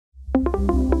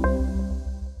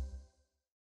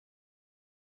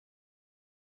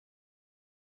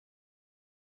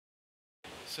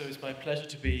So it's my pleasure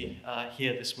to be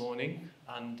here this morning,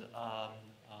 and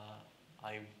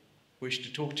I wish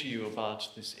to talk to you about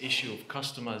this issue of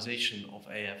customization of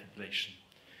AF ablation.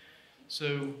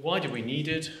 So why do we need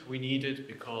it? We need it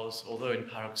because although in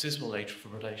paroxysmal atrial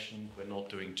fibrillation we're not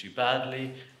doing too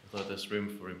badly, although there's room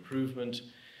for improvement,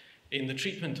 in the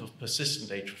treatment of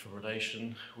persistent atrial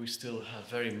fibrillation we still have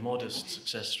very modest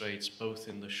success rates both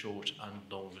in the short and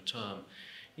longer term.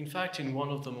 In fact, in one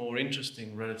of the more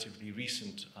interesting, relatively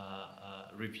recent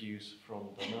reviews from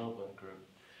the Melbourne group,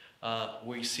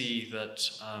 we see that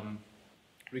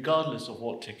regardless of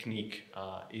what technique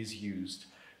is used,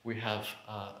 we have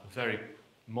very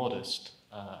modest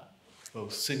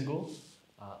both single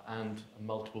and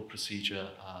multiple procedure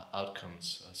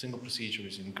outcomes. Single procedure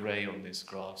is in grey on these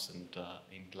graphs, and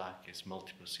in black is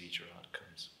multi-procedure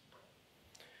outcomes.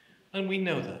 And we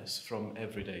know this from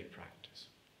everyday practice.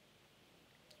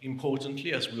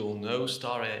 Importantly, as we all know,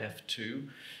 STAR-AF2,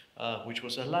 which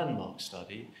was a landmark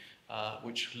study,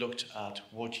 which looked at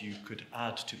what you could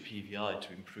add to PVI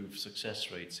to improve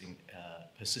success rates in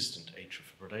persistent atrial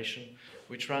fibrillation,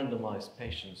 which randomized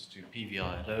patients to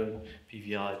PVI alone,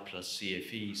 PVI plus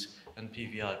CFEs, and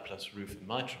PVI plus roof and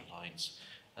mitral lines,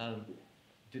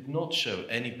 did not show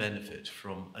any benefit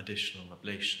from additional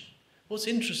ablation. What's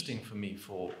interesting for me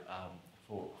for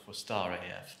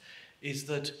STAR-AF is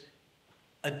that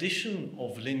addition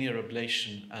of linear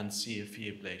ablation and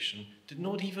CFE ablation did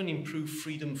not even improve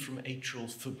freedom from atrial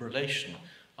fibrillation.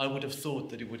 I would have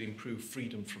thought that it would improve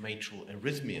freedom from atrial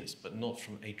arrhythmias, but not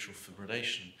from atrial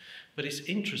fibrillation. But it's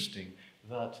interesting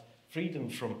that freedom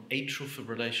from atrial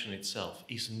fibrillation itself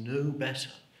is no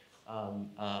better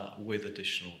with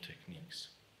additional techniques.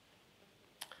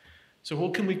 So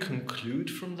what can we conclude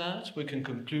from that? We can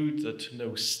conclude that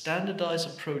no standardized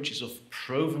approaches of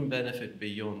proven benefit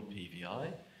beyond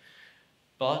PVI,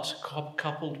 but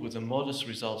coupled with the modest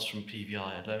results from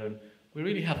PVI alone, we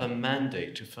really have a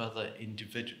mandate to further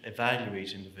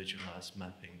evaluate individualized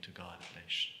mapping to guide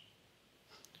ablation.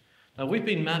 Now, we've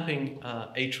been mapping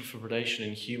atrial fibrillation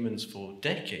in humans for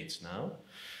decades now,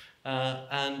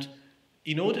 and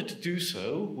in order to do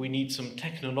so, we need some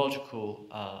technological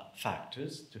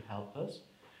factors to help us.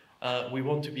 We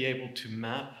want to be able to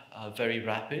map very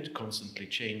rapid, constantly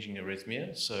changing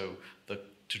arrhythmia. So the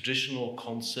traditional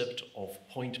concept of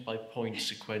point-by-point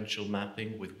sequential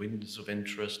mapping with windows of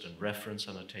interest and reference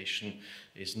annotation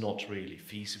is not really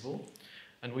feasible.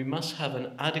 And we must have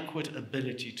an adequate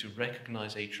ability to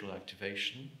recognize atrial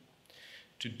activation,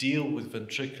 to deal with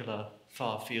ventricular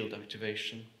far-field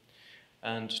activation,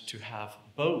 and to have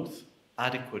both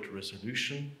adequate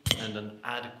resolution and an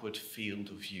adequate field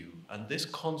of view. And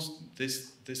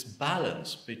this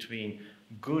balance between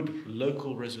good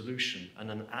local resolution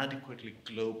and an adequately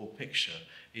global picture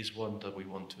is one that we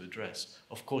want to address.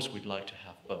 Of course, we'd like to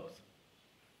have both.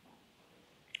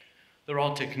 There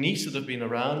are techniques that have been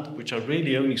around which are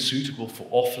really only suitable for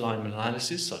offline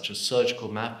analysis, such as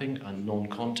surgical mapping and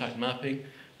non-contact mapping.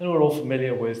 And we're all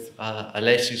familiar with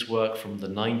Alessi's work from the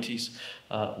 90s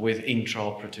with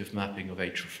intraoperative mapping of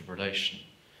atrial fibrillation.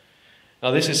 Now,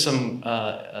 this is some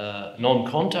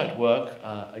non-contact work,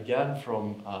 again,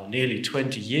 from nearly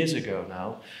 20 years ago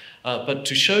now. But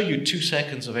to show you 2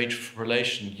 seconds of atrial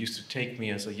fibrillation used to take me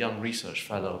as a young research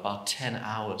fellow about 10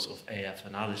 hours of AF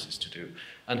analysis to do.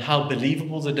 And how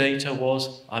believable the data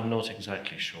was, I'm not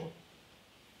exactly sure.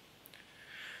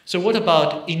 So what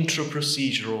about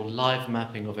intra-procedural live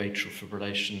mapping of atrial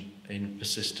fibrillation in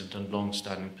persistent and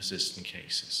long-standing persistent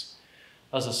cases?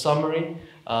 As a summary,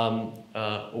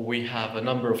 we have a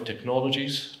number of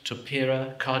technologies: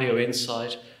 Topera,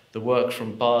 CardioInsight, the work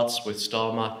from Bart's with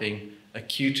star mapping,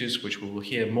 Acutus, which we will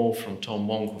hear more from Tom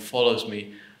Wong, who follows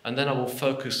me, and then I will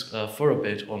focus for a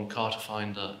bit on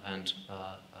CartoFinder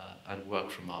and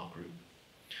work from our group.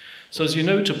 So as you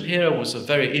know, Topera was a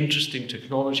very interesting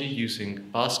technology using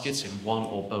baskets in one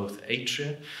or both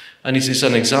atria, and it is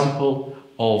an example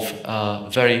of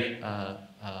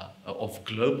of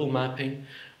global mapping,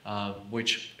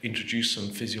 which introduced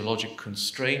some physiologic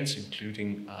constraints,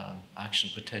 including action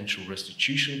potential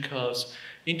restitution curves,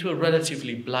 into a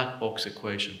relatively black box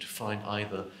equation to find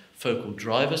either focal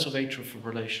drivers of atrial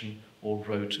fibrillation or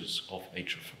rotors of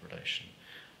atrial fibrillation.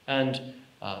 And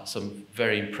some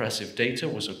very impressive data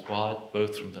was acquired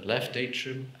both from the left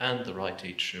atrium and the right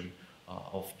atrium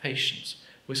of patients,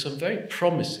 with some very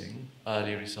promising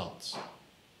early results.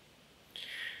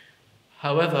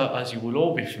 However, as you will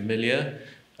all be familiar,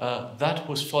 that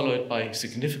was followed by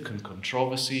significant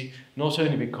controversy, not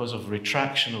only because of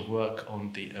retraction of work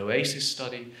on the OASIS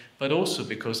study, but also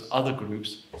because other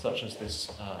groups, such as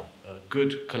this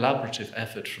good collaborative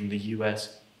effort from the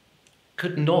US,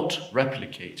 could not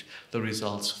replicate the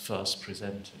results first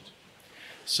presented.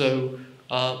 So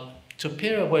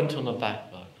Topera went on a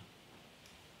back burner.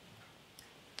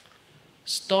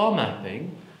 Star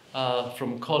mapping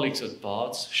from colleagues at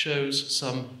Barts shows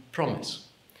some promise.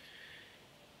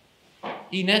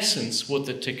 In essence, what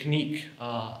the technique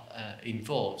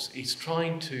involves is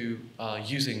trying to,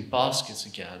 using baskets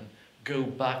again, go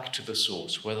back to the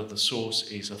source, whether the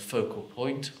source is a focal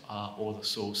point or the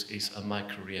source is a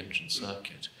micro-reentrant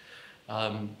circuit.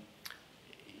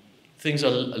 Things are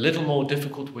a little more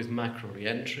difficult with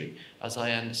macro-reentry, as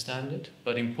I understand it,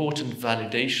 but important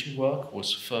validation work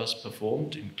was first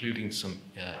performed, including some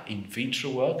in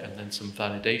vitro work, and then some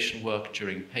validation work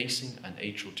during pacing and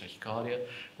atrial tachycardia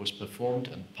was performed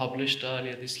and published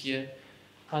earlier this year.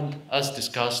 And as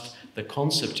discussed, the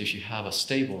concept, if you have a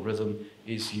stable rhythm,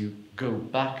 is you go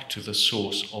back to the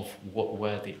source of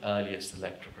where the earliest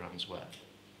electrograms were.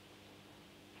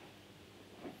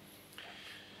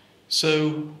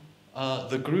 So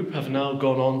the group have now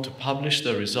gone on to publish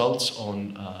their results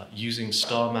on using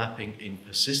star mapping in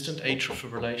persistent atrial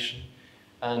fibrillation.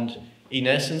 And in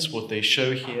essence, what they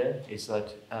show here is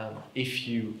that if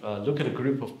you look at a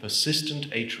group of persistent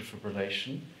atrial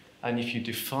fibrillation, and if you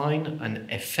define an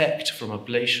effect from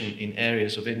ablation in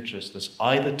areas of interest as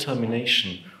either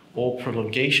termination or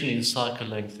prolongation in cycle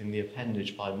length in the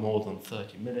appendage by more than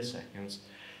 30 milliseconds,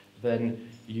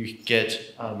 then you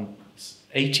get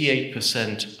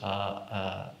 88%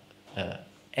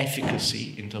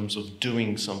 efficacy in terms of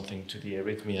doing something to the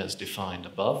arrhythmia as defined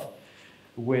above,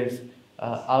 with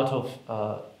out of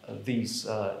these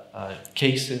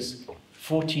cases,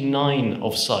 49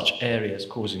 of such areas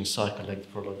causing cycle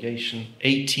length prolongation,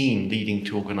 18 leading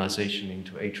to organization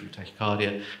into atrial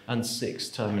tachycardia, and 6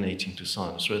 terminating to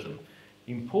sinus rhythm.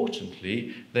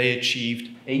 Importantly, they achieved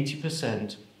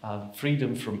 80%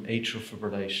 freedom from atrial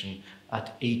fibrillation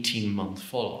at 18-month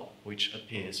follow-up, which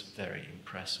appears very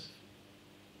impressive.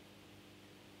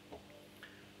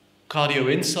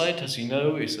 CardioInsight, as you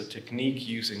know, is a technique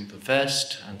using the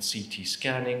vest and CT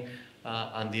scanning,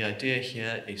 and the idea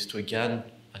here is to again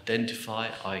identify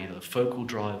either focal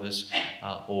drivers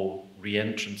or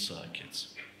reentrant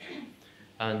circuits.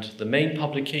 And the main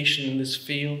publication in this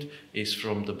field is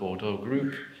from the Bordeaux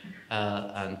group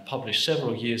and published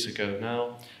several years ago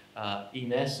now.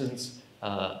 In essence,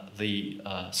 the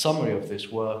summary of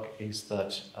this work is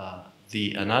that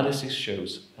the analysis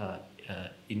shows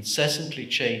incessantly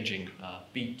changing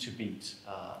beat-to-beat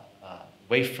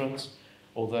wavefronts,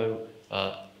 although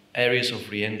areas of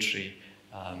re-entry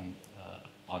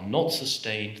are not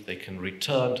sustained. They can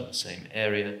return to the same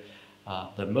area.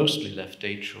 They're mostly left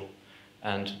atrial,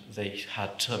 and they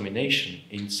had termination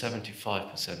in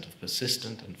 75% of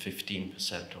persistent and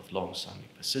 15% of long-standing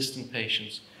persistent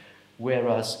patients,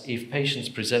 whereas if patients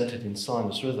presented in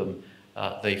sinus rhythm,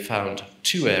 they found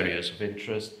 2 areas of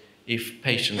interest. If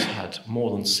patients had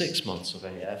more than 6 months of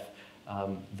AF,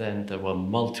 then there were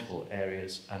multiple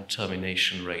areas and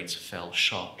termination rates fell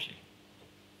sharply.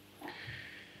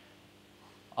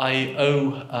 I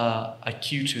owe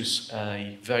Acutus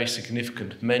a very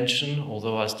significant mention,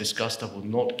 although as discussed I will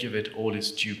not give it all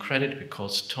its due credit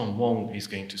because Tom Wong is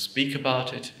going to speak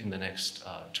about it in the next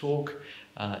talk.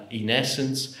 In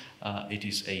essence, it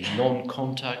is a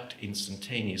non-contact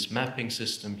instantaneous mapping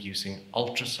system using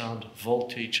ultrasound,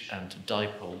 voltage and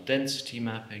dipole density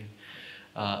mapping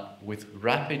with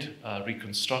rapid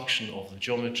reconstruction of the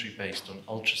geometry based on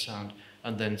ultrasound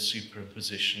and then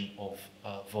superimposition of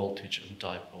voltage and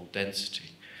dipole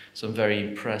density. Some very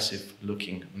impressive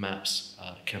looking maps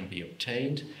can be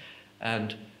obtained,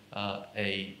 and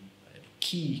a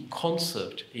key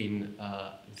concept in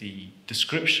the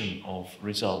description of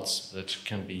results that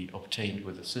can be obtained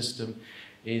with the system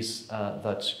is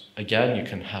that, again, you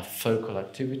can have focal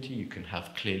activity, you can have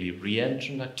clearly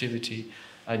re-entrant activity,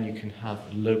 and you can have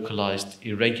localized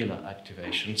irregular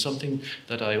activation, something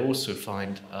that I also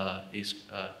find is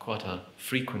quite a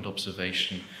frequent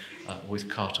observation with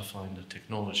Carter Finder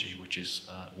technology, which is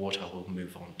what I will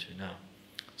move on to now.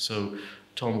 So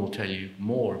Tom will tell you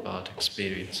more about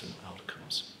experience and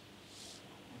outcomes.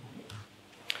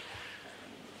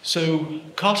 So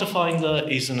Carter Finder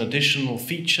is an additional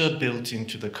feature built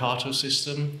into the Carto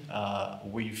system.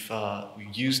 We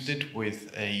used it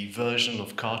with a version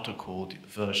of Carto called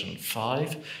version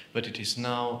 5, but it is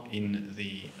now in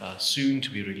the soon to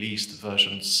be released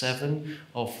version 7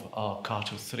 of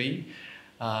Carto 3.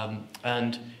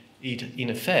 And it, in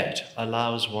effect,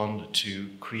 allows one to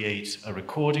create a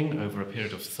recording over a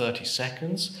period of 30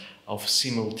 seconds of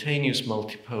simultaneous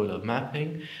multipolar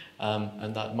mapping,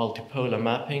 and that multipolar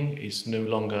mapping is no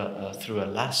longer through a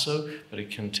lasso, but it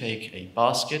can take a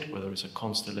basket, whether it's a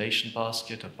constellation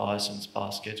basket, a biosens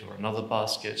basket, or another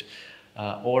basket,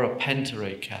 or a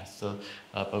pentarray catheter,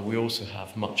 but we also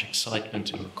have much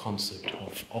excitement in the concept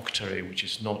of octarray, which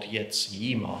is not yet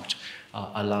CE marked,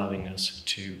 allowing us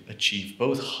to achieve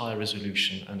both high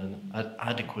resolution and an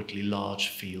adequately large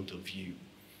field of view.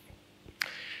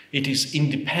 It is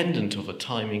independent of a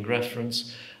timing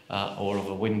reference or of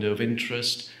a window of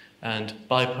interest, and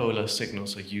bipolar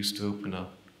signals are used to open a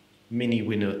mini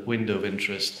window of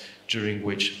interest during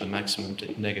which the maximum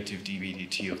negative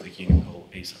dB/dt of the unipole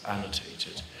is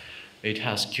annotated. It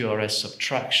has QRS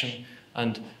subtraction,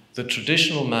 and the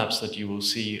traditional maps that you will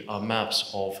see are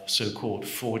maps of so-called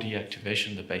 4D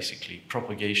activation. They're basically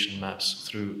propagation maps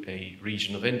through a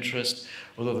region of interest.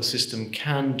 Although the system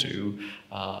can do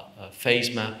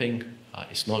phase mapping,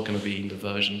 it's not going to be in the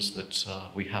versions that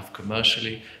we have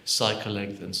commercially, cycle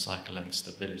length and cycle length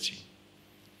stability.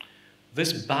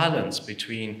 This balance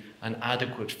between an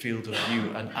adequate field of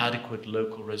view and adequate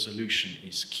local resolution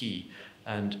is key,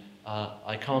 and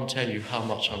I can't tell you how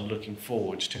much I'm looking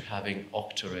forward to having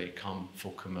octarray come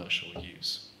for commercial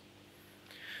use.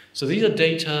 So these are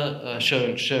data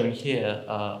shown here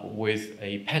with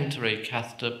a pentarray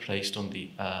catheter placed on the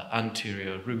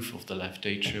anterior roof of the left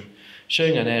atrium,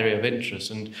 showing an area of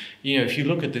interest. And if you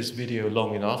look at this video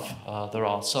long enough, there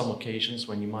are some occasions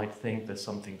when you might think there's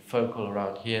something focal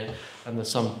around here, and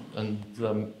there's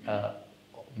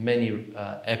many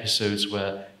episodes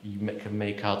where you can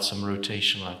make out some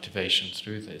rotational activation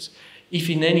through this. If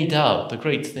in any doubt, the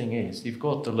great thing is you've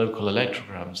got the local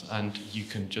electrograms and you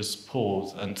can just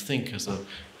pause and think as an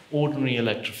ordinary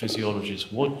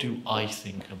electrophysiologist, what do I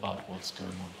think about what's going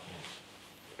on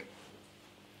here?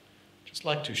 Just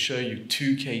like to show you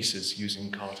two cases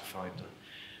using Carter Finder.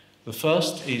 The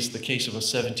first is the case of a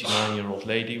 79-year-old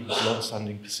lady with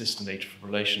long-standing persistent atrial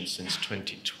fibrillation since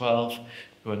 2012,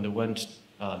 who underwent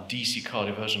DC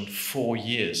cardioversion 4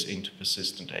 years into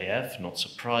persistent AF, not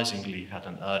surprisingly had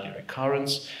an early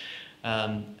recurrence,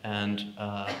 and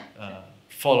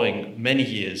following many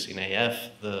years in AF,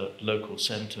 the local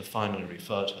center finally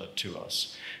referred her to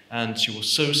us. And she was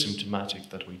so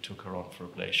symptomatic that we took her on for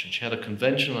ablation. She had a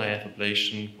conventional AF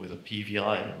ablation with a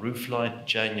PVI and a roofline in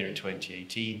January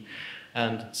 2018,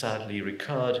 and sadly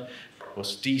recurred,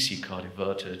 was DC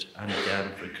cardioverted, and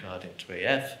again recurred into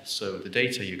AF. So the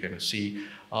data you're going to see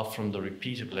are from the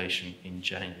repeat ablation in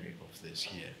January of this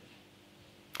year.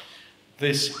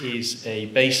 This is a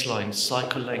baseline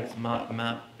cycle length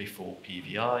map before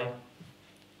PVI,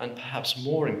 and perhaps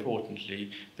more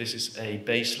importantly, this is a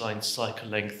baseline cycle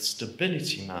length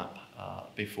stability map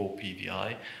before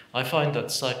PVI. I find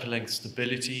that cycle length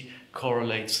stability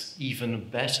correlates even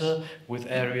better with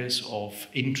areas of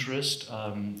interest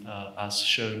as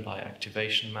shown by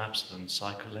activation maps than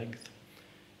cycle length.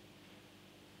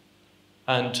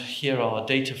 And here are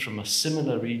data from a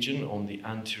similar region on the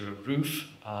anterior roof,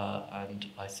 and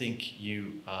I think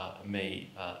you may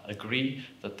agree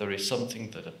that there is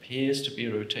something that appears to be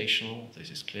rotational.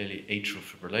 This is clearly atrial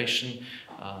fibrillation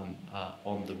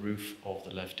on the roof of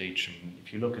the left atrium.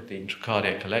 If you look at the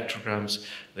intracardiac electrograms,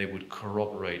 they would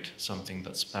corroborate something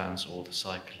that spans all the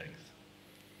cycle length.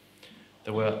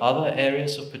 There were other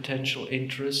areas of potential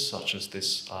interest, such as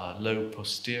this low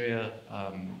posterior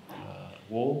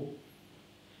wall.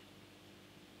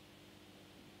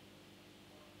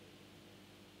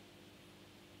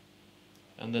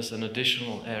 And there's an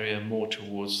additional area more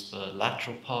towards the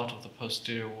lateral part of the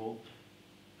posterior wall.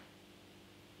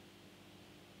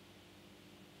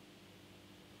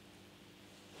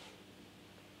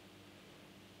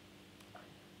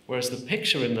 Whereas the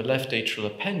picture in the left atrial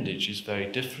appendage is very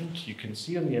different. You can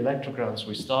see on the electrograms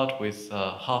we start with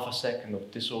half a second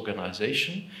of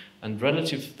disorganization, and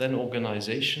relative then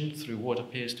organization through what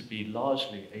appears to be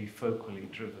largely a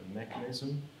focally driven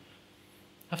mechanism.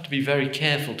 Have to be very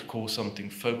careful to call something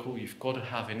focal. You've got to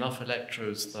have enough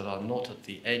electrodes that are not at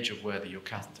the edge of where your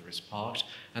catheter is parked,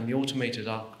 and the automated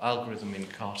algorithm in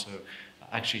Carto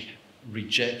actually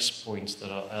rejects points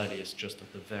that are earliest just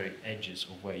at the very edges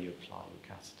of where you apply your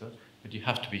catheter, but you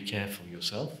have to be careful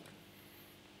yourself.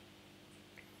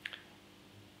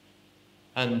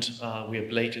 And we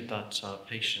ablated that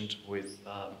patient with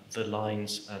the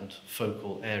lines and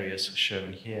focal areas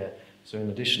shown here. So in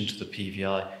addition to the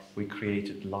PVI, we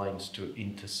created lines to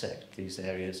intersect these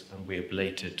areas, and we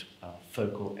ablated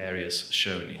focal areas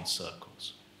shown in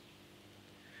circles.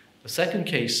 The second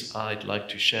case I'd like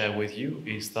to share with you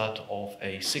is that of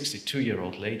a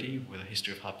 62-year-old lady with a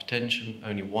history of hypertension,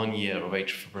 only 1 year of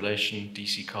atrial fibrillation,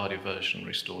 DC cardioversion,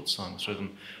 restored sinus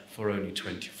rhythm for only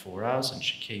 24 hours, and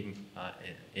she came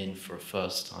in for a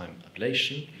first-time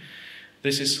ablation.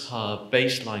 This is her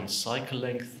baseline cycle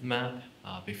length map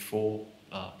before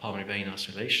pulmonary vein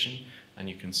isolation, and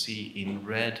you can see in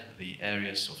red the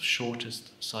areas of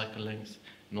shortest cycle length,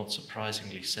 not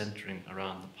surprisingly centering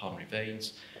around the pulmonary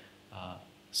veins.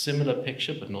 Similar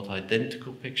picture, but not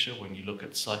identical picture, when you look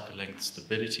at cycle length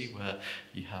stability, where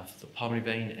you have the pulmonary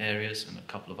vein areas and a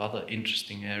couple of other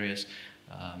interesting areas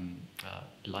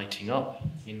lighting up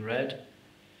in red.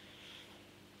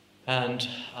 And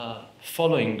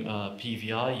following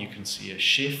PVI, you can see a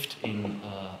shift in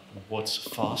what's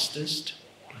fastest.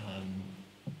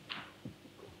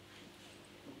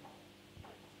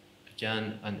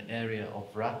 Again, an area of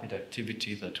rapid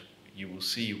activity that you will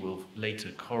see will later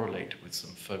correlate with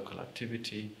some focal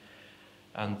activity.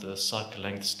 And the cycle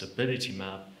length stability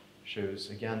map shows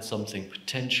again something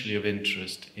potentially of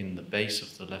interest in the base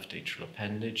of the left atrial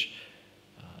appendage,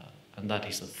 and that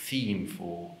is a theme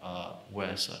for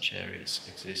where such areas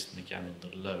exist, and again in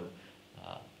the low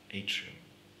atrium.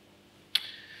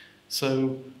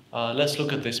 So let's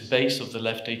look at this base of the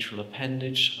left atrial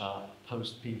appendage,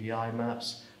 post-PVI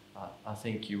maps. I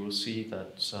think you will see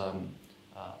that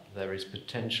there is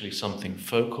potentially something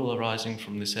focal arising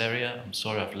from this area. I'm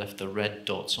sorry I've left the red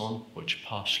dots on, which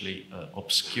partially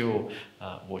obscure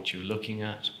what you're looking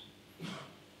at.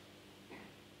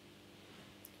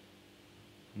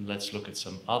 And let's look at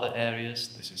some other areas.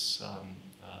 This is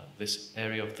this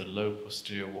area of the low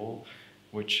posterior wall,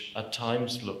 which at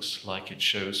times looks like it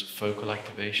shows focal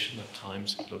activation. At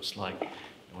times it looks like,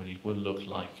 well, it will look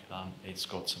like it's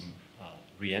got some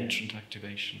reentrant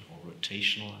activation, or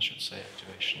rotational, I should say,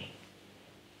 activation.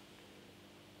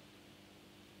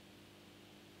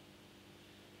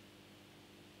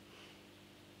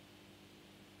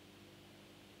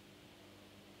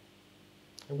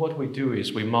 And what we do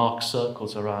is we mark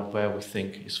circles around where we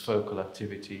think is focal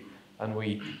activity, and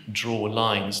we draw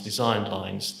lines, design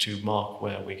lines, to mark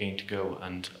where we're going to go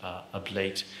and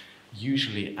ablate,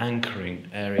 usually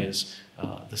anchoring areas,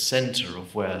 the center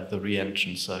of where the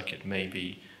reentrant circuit may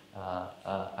be,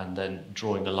 and then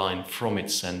drawing a line from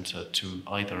its center to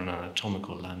either an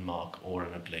anatomical landmark or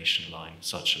an ablation line,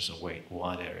 such as a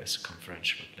wide area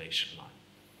circumferential ablation line.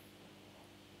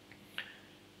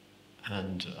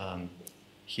 And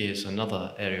here's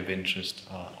another area of interest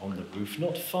on the roof,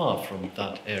 not far from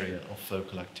that area of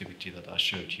focal activity that I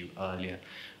showed you earlier,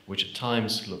 which at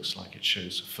times looks like it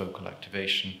shows focal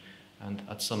activation, and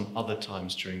at some other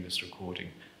times during this recording,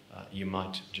 you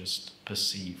might just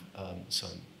perceive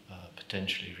some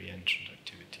potentially reentrant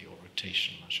activity, or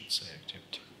rotational, I should say,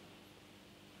 activity.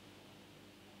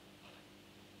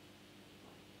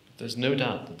 But there's no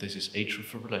doubt that this is atrial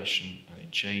fibrillation, and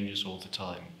it changes all the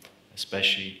time,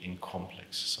 especially in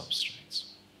complex substrates.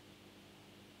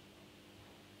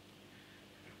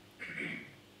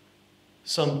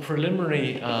 Some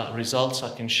preliminary results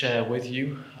I can share with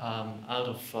you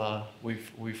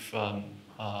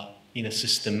in a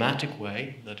systematic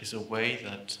way, that is a way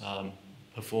that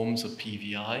performs a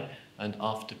PVI, and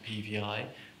after PVI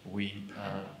we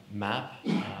map,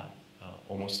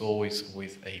 almost always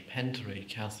with a pentaray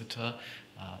catheter,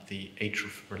 the atrial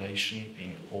fibrillation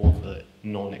in all the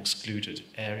non-excluded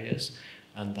areas,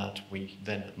 and that we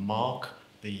then mark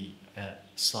the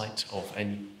site of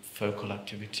any focal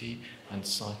activity and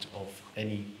site of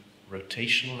any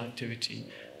rotational activity,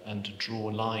 and draw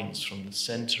lines from the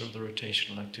center of the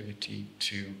rotational activity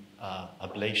to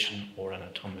ablation or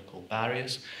anatomical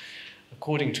barriers.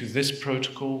 According to this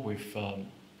protocol, we've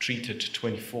treated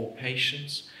 24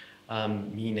 patients.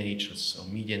 Median age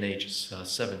is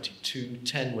 72,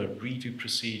 10 were redo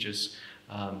procedures.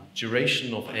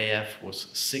 Duration of AF was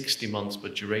 60 months,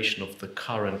 but duration of the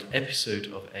current episode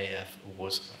of AF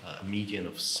was a median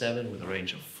of 7, with a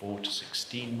range of 4 to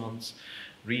 16 months.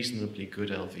 Reasonably good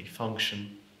LV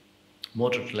function.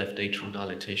 Moderate left atrial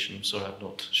dilatation, so I've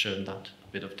not shown that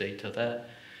bit of data there.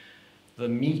 The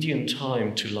median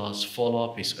time to last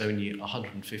follow-up is only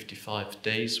 155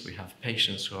 days. We have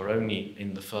patients who are only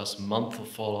in the first month of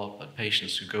follow-up, but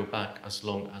patients who go back as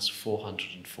long as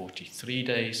 443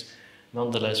 days.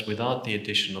 Nonetheless, without the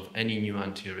addition of any new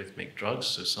antiarrhythmic drugs,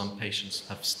 so some patients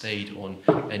have stayed on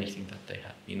anything that they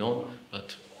had been on,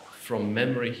 but from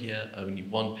memory here, only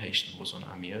 1 patient was on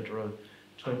amiodarone,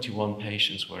 21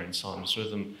 patients were in sinus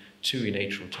rhythm, 2 in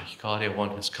atrial tachycardia, 1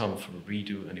 has come from a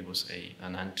redo and it was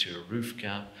an anterior roof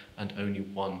gap, and only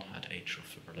 1 had atrial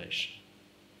fibrillation.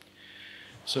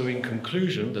 So in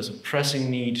conclusion, there's a pressing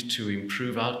need to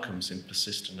improve outcomes in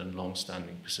persistent and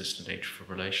long-standing persistent atrial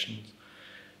fibrillation.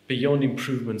 Beyond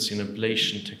improvements in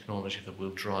ablation technology that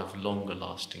will drive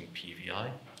longer-lasting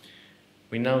PVI,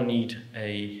 we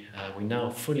now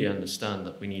fully understand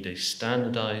that we need a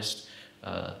standardized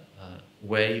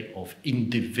way of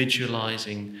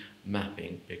individualizing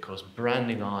mapping, because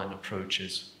branding iron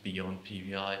approaches beyond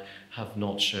PVI have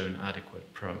not shown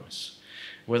adequate promise.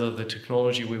 Whether the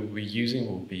technology we will be using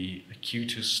will be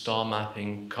Acutus, star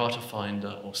mapping, Carter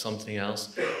Finder, or something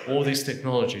else, all these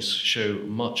technologies show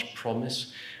much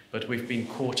promise, but we've been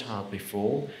caught out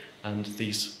before, and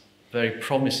these very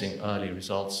promising early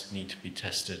results need to be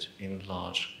tested in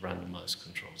large randomized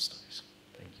control studies.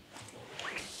 Thank you.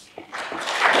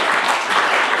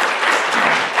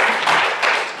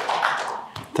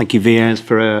 Thank you, Viaz,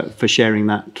 for sharing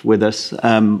that with us.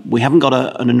 We haven't got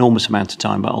an enormous amount of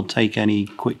time, but I'll take any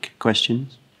quick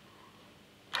questions.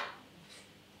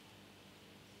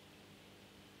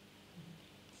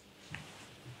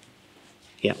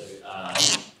 Yeah.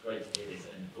 Great to hear this,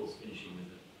 and of course finishing with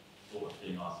the thought of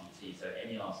doing RCT. So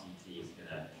any RCT is going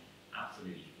to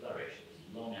absolutely flourish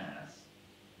as long as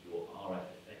your RF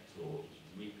effector is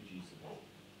reproducible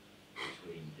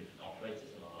between different operators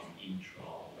and on an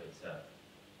intra-operator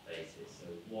basis. So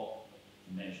what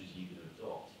measures are you going to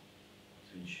adopt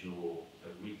to ensure a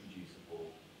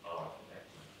reproducible RF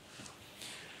effector?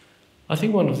 I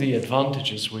think one of the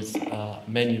advantages with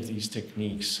many of these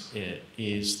techniques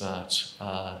is that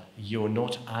you're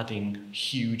not adding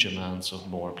huge amounts of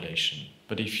more ablation.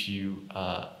 But if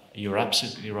you're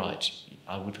absolutely right.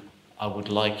 I would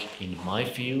like in my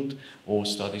field all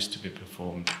studies to be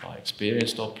performed by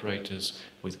experienced operators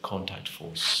with contact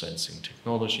force sensing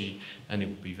technology, and it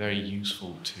would be very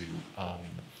useful to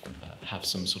have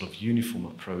some sort of uniform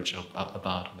approach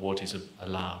about what is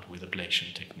allowed with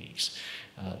ablation techniques.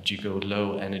 Do you go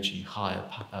low energy, higher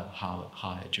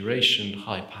duration,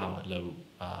 high power, low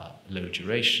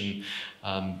duration?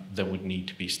 There would need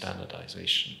to be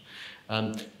standardization.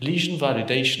 Lesion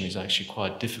validation is actually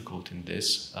quite difficult in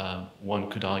this. One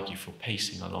could argue for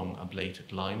pacing along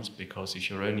ablated lines, because if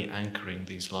you're only anchoring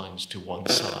these lines to one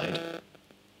side,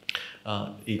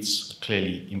 it's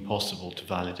clearly impossible to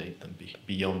validate them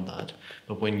beyond that.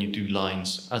 But when you do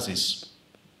lines, as is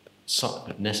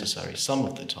necessary some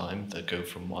of the time, that go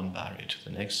from one barrier to the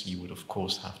next, you would of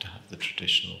course have to have the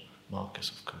traditional markers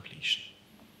of completion.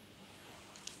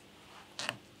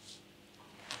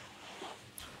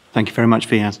 Thank you very much,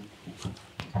 Viaz.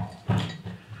 I'd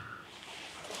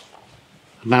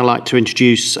now like to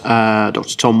introduce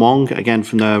Dr. Tom Wong, again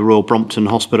from the Royal Brompton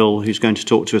Hospital, who's going to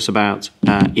talk to us about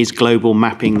is global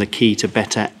mapping the key to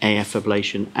better AF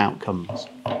ablation outcomes?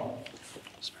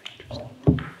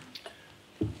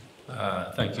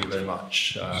 Thank you very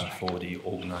much for the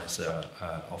organizer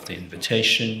of the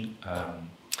invitation.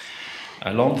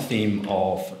 Along the theme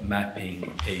of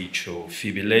mapping atrial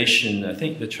fibrillation, I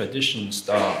think the tradition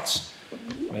starts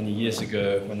many years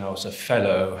ago when I was a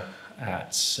fellow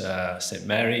at St.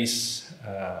 Mary's.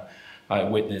 I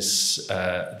witnessed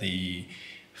the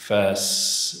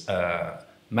first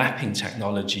mapping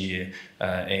technology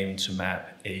aimed to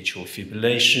map atrial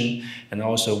fibrillation, and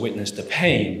also witnessed the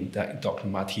pain that Dr.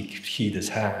 Markides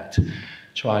had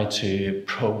trying to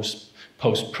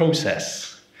post-process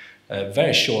a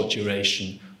very short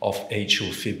duration of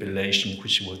atrial fibrillation,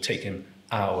 which will take him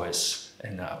hours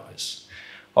and hours.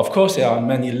 Of course, there are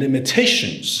many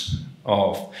limitations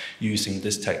of using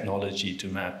this technology to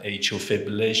map atrial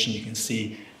fibrillation. You can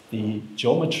see the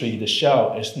geometry, the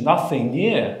shell, is nothing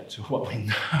near to what we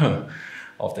know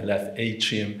of the left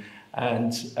atrium,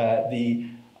 and the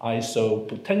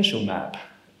isopotential map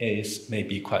is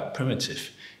maybe quite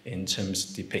primitive in terms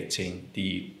of depicting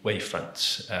the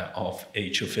wavefront of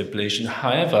atrial fibrillation.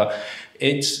 However,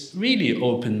 it's really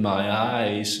opened my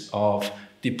eyes of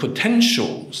the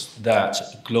potentials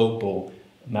that global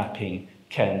mapping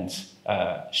can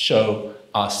show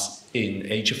us in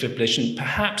atrial fibrillation.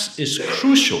 Perhaps it's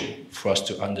crucial for us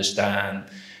to understand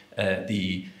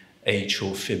the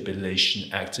atrial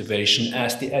fibrillation activation,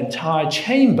 as the entire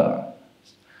chamber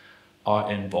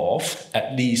are involved,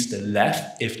 at least the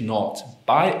left, if not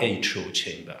biatrial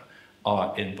chamber,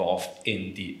 are involved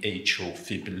in the atrial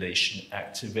fibrillation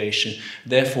activation.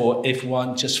 Therefore, if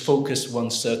one just focuses one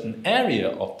certain area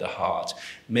of the heart,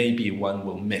 maybe one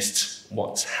will miss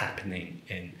what's happening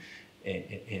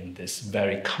in this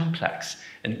very complex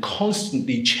and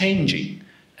constantly changing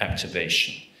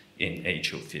activation in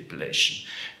atrial fibrillation.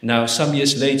 Now, some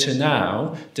years later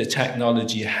now, the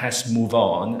technology has moved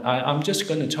on. I'm just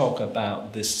going to talk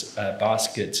about this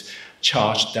basket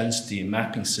charge density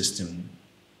mapping system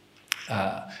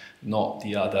not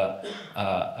the other,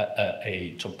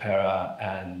 a Topera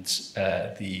and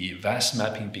the VAS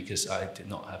mapping, because I did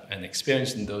not have any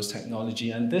experience in those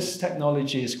technology. And this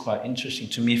technology is quite interesting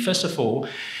to me. First of all,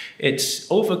 it's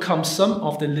overcome some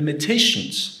of the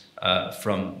limitations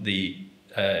from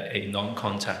a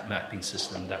non-contact mapping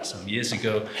system that some years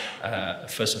ago.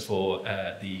 First of all,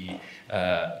 the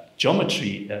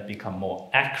geometry become more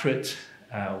accurate,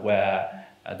 where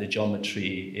the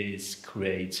geometry is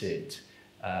created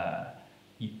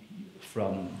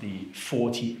from the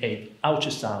 48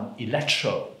 ultrasound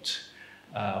electrode,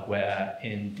 where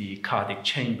in the cardiac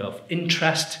chamber of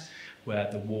interest, where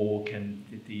the wall can,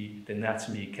 the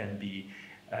anatomy can be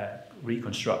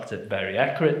reconstructed very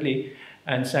accurately.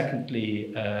 And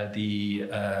secondly, the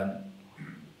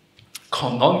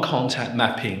non-contact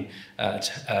mapping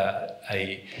at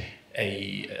a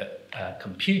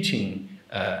computing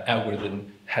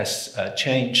algorithm has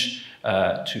changed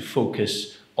to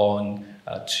focus on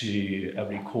to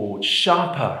record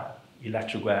sharper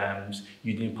electrograms,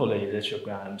 unipolar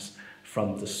electrograms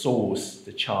from the source,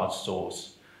 the charge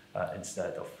source,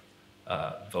 instead of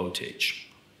voltage.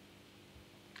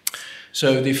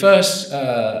 So the first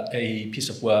a piece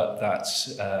of work that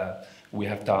we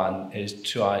have done is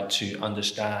try to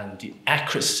understand the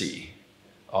accuracy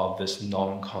of this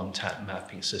non-contact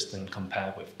mapping system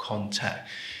compared with contact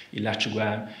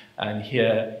electrogram. And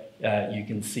here you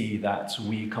can see that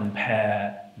we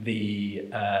compare the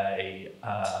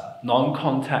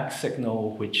non-contact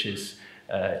signal, which is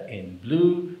in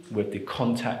blue, with the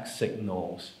contact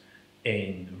signals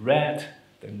in red,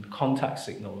 the contact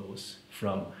signals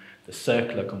from the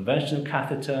circular conventional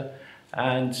catheter.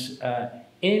 And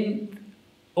in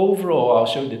overall, I'll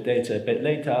show the data a bit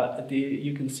later,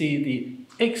 you can see the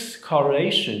X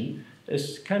correlation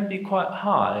can be quite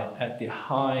high at the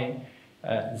high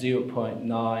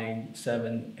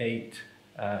 0.978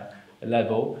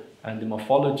 level, and the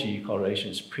morphology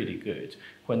correlation is pretty good.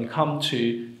 When you come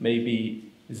to maybe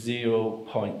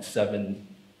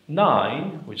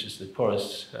 0.79, which is the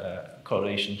poorest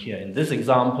correlation here in this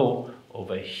example,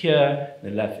 over here, the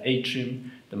left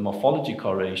atrium, the morphology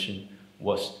correlation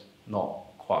was not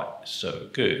quite so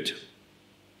good.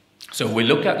 So we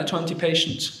look at the 20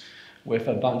 patients with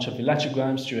a bunch of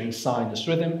electrograms during sinus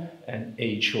rhythm and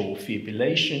atrial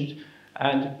fibrillation,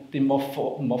 and the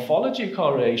morphology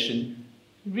correlation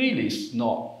really is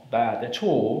not bad at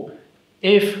all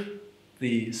if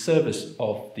the surface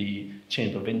of the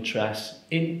chamber of interest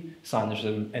in sinus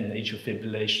rhythm and atrial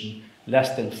fibrillation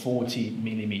less than 40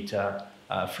 millimeter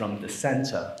from the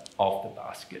center of the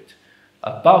basket.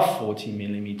 Above 40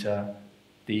 millimeter,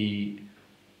 the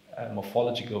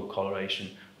morphological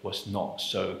correlation was not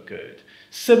so good.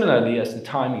 Similarly, as the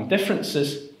timing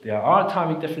differences, there are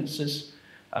timing differences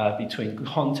between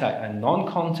contact and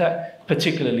non-contact,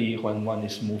 particularly when one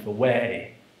is moved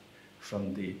away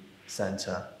from the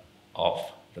center of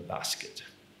the basket.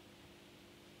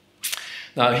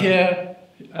 Now here,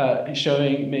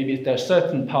 showing maybe there's a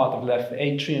certain part of the left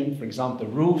atrium, for example,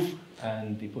 the roof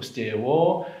and the posterior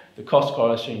wall, the cross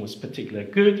correlation was particularly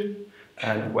good,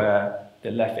 and where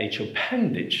the left atrial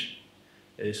appendage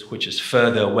which is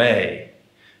further away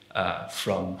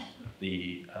from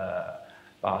the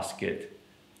basket,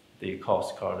 the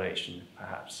cross correlation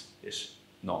perhaps is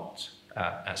not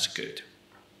as good.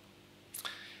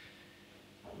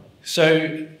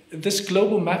 So this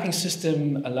global mapping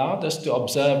system allowed us to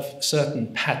observe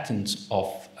certain patterns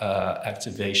of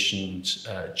activation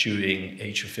during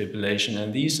atrial fibrillation,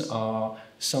 and these are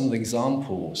some of the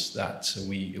examples that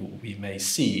we may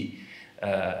see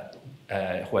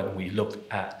when we look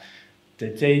at the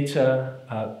data.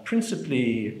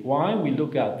 Principally, why we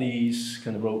look at these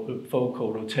kind of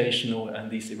focal, rotational,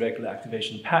 and these irregular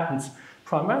activation patterns,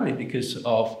 primarily because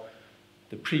of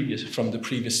the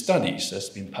previous studies that's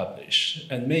been published.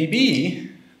 And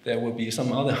maybe there will be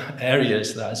some other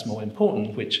areas that is more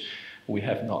important, which we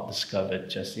have not discovered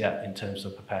just yet in terms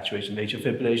of perpetuation of atrial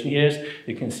fibrillation. Here,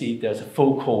 you can see there's a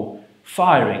focal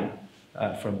firing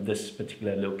from this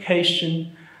particular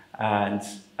location, and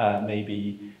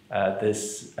maybe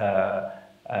this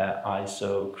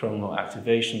isochronal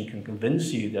activation can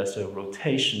convince you there's a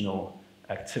rotational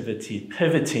activity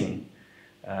pivoting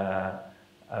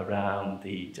around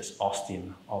the just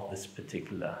ostium of this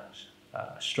particular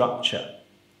structure.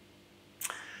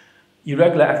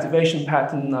 Irregular activation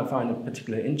pattern I find it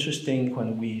particularly interesting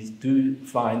when we do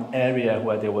find area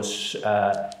where there was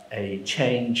a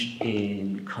change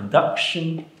in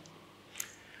conduction,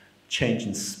 change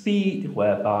in speed,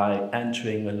 whereby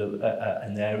entering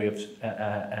an area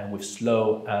with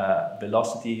slow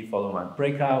velocity followed by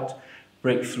breakout,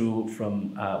 breakthrough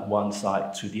from one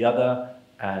side to the other,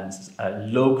 and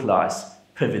localized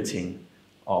pivoting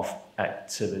of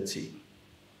activity.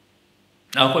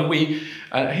 Now, when we,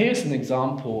 here's an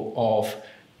example of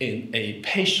in a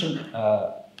patient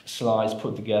slides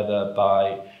put together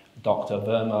by Dr.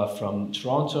 Verma from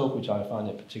Toronto, which I find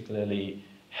it particularly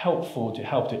helpful to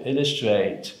help to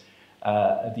illustrate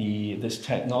this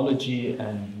technology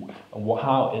and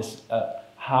how is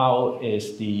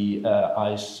the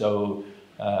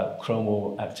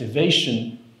isochromal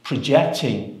activation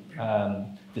projecting,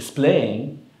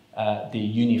 displaying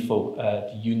the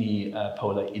unipolar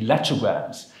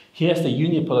electrograms. Here's the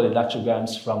unipolar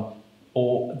electrograms from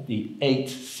all the 8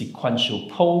 sequential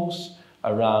poles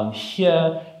around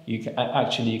here. You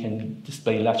can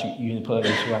display electric unipolar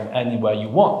electrogram anywhere you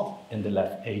want in the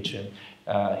left atrium.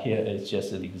 Here is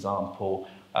just an example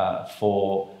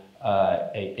for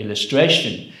an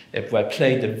illustration. If I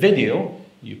play the video,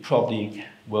 you probably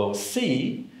will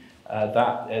see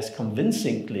that as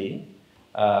convincingly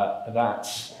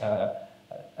as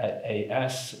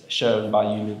shown by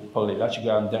unipolar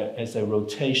electrogram, there is a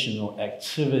rotational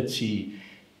activity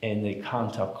in a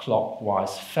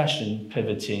counterclockwise fashion,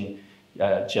 pivoting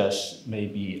just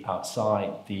maybe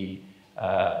outside the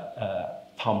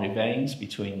pulmonary veins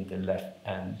between the left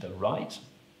and the right.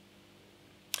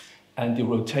 And the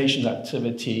rotation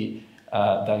activity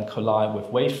then collide with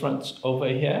wavefronts over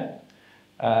here.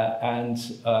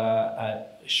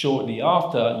 Shortly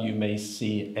after, you may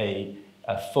see a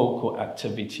focal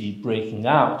activity breaking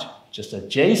out just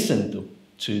adjacent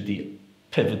to the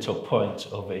pivotal point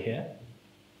over here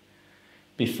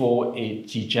before it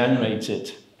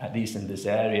degenerated, at least in this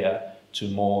area, to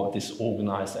more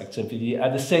disorganized activity.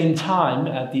 At the same time,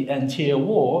 at the anterior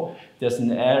wall, there's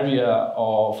an area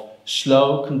of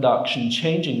slow conduction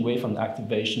changing wavefront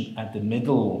activation at the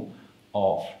middle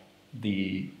of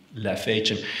the left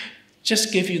atrium.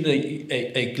 Just give you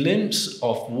a glimpse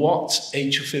of what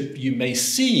atrial fibrillation you may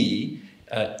see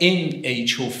in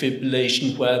atrial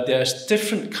fibrillation, where there's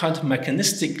different kind of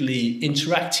mechanistically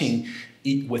interacting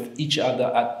with each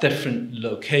other at different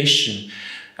location.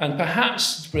 And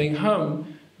perhaps to bring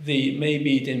home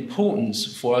maybe the importance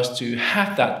for us to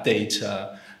have that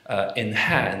data in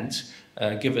hand,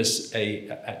 give us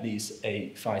at least a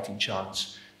fighting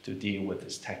chance to deal with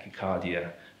this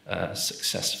tachycardia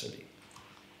successfully.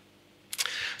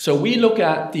 So we look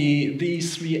at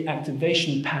these 3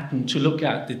 activation patterns to look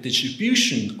at the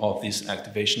distribution of this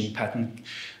activation pattern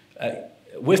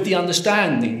with the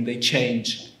understanding they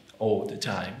change all the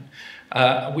time.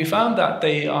 We found that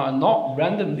they are not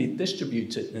randomly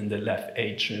distributed in the left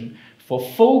atrium. For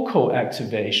focal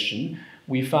activation,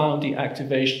 we found the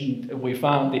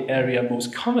area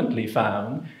most commonly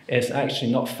found is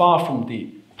actually not far from the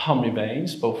pulmonary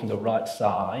veins, both from the right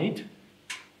side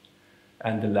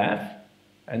and the left,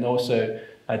 and also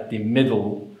at the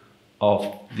middle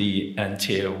of the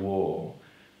anterior wall.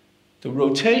 The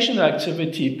rotational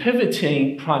activity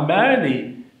pivoting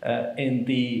primarily in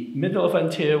the middle of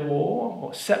anterior wall,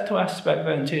 or septal aspect of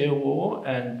anterior wall,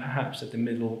 and perhaps at the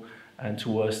middle and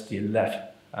towards the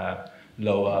left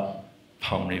lower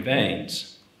pulmonary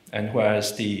veins. And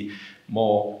whereas the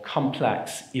more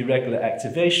complex irregular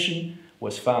activation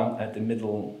was found at the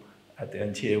middle, at the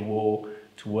anterior wall,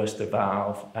 towards the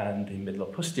valve and the middle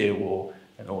posterior wall,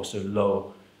 and also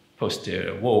low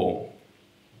posterior wall.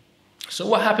 So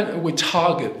what happened when we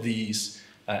target these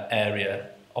area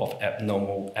of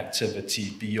abnormal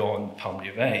activity beyond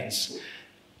pulmonary veins?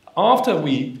 After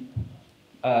we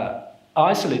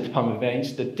isolate the pulmonary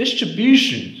veins, the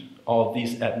distribution of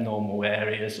these abnormal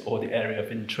areas or the area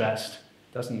of interest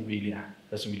doesn't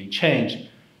really change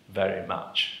very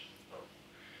much,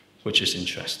 which is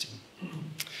interesting.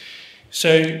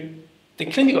 So the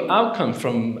clinical outcome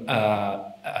from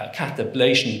catheter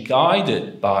ablation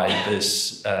guided by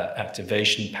this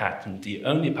activation pattern, the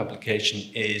only publication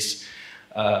is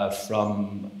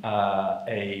from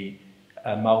a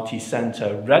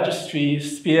multi-center registry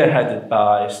spearheaded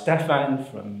by Stefan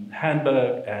from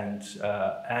Hamburg and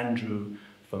Andrew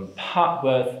from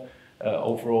Partworth.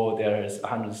 Overall, there is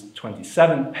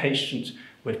 127 patients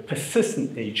with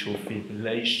persistent atrial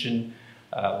fibrillation,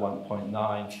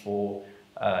 1.94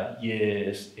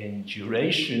 years in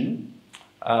duration.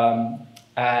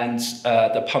 And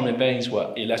the pulmonary veins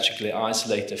were electrically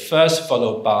isolated first,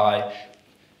 followed by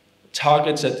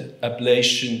targeted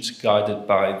ablations guided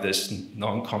by this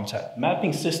non-contact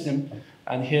mapping system.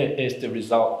 And here is the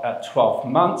result at 12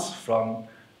 months from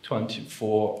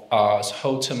 24 hours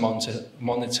Holter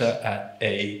monitor at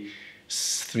a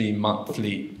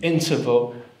 3-monthly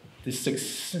interval. The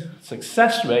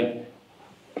success rate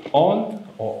on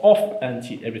or off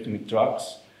anti-arrhythmic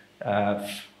drugs,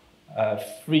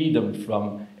 freedom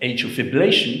from atrial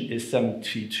fibrillation is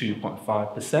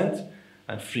 72.5%,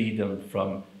 and freedom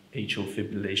from atrial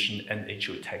fibrillation and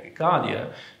atrial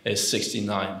tachycardia is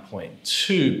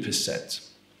 69.2%.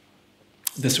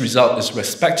 This result is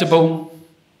respectable.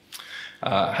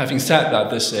 Having said that,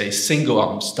 this is a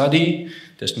single-arm study.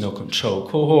 There's no control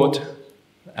cohort,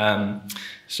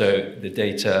 so the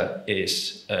data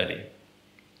is early.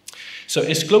 So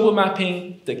is global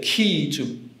mapping the key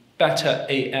to better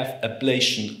AF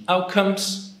ablation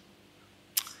outcomes?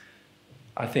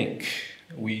 I think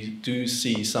we do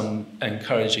see some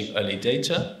encouraging early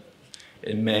data.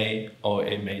 It may or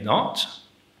it may not.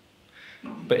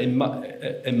 But in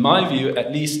my view,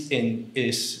 at least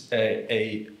is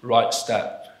a right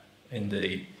step in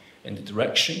the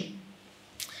direction.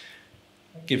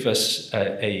 Give us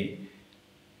at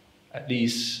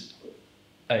least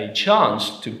a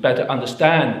chance to better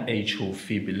understand atrial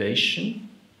fibrillation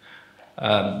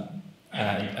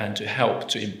and to help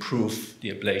to improve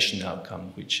the ablation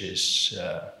outcome, which is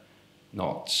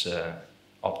not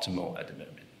optimal at the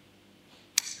moment.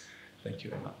 Thank you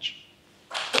very much.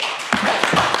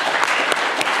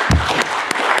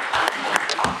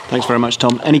 Thanks very much,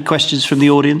 Tom. Any questions from the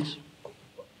audience?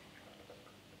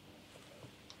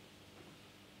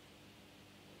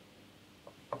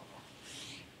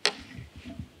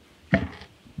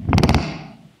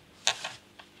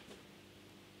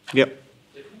 Yep.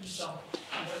 So can you start, to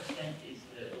what extent is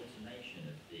the automation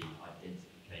of the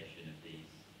identification of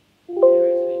these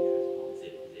areas of interest?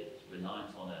 Is it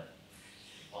reliant on a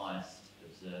biased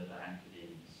observer anchored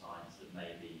in science that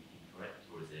may be incorrect,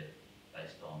 or is it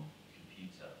based on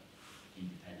computer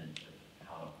independent of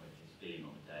how an operator is feeling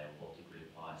on the day or what degree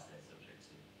of bias they're subject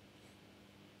to?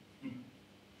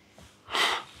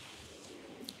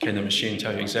 Can the machine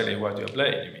tell you exactly where to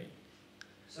ablate, you mean?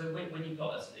 So when you've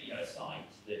got a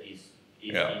site that is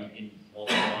Yeah. in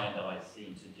what's mind eye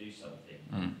seen to do something,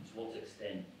 to what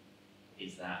extent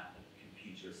is that a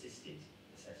computer-assisted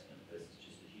assessment versus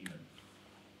just a human?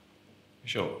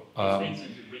 Sure. It's linked to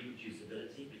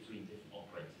reproducibility between different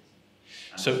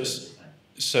operators.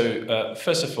 So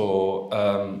first of all,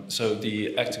 so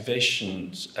the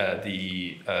activations,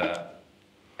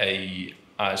 a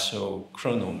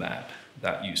isochronal map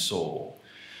that you saw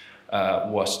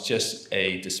was just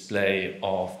a display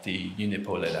of the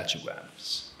unipolar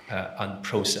electrograms,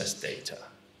 unprocessed data.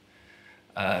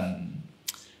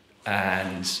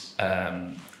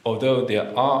 Although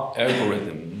there are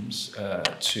algorithms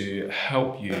to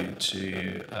help you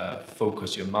to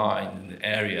focus your mind in an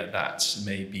area that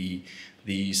maybe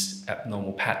these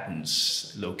abnormal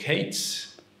patterns locate,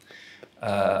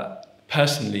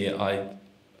 personally,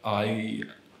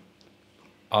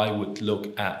 I would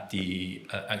look at the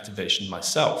activation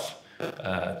myself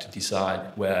to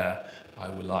decide where I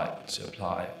would like to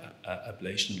apply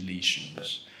ablation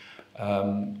lesions.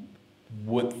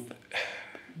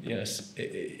 Yes,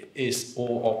 is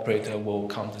all operator will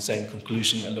come to the same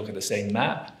conclusion and look at the same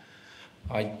map?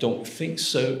 I don't think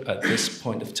so at this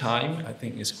point of time. I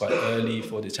think it's quite early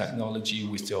for the technology.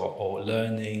 We're still all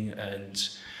learning,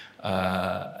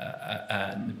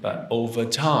 but over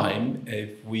time,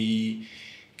 if we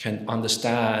can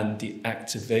understand the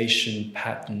activation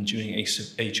pattern during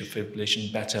atrial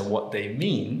fibrillation better, what they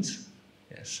mean,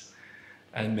 yes,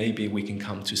 and maybe we can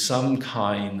come to some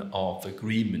kind of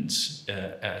agreements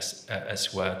as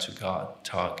where to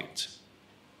target.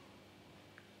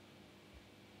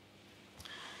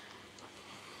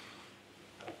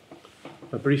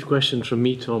 A brief question from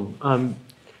me, Tom.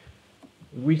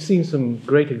 We've seen some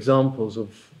great examples of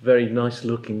very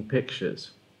nice-looking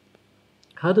pictures.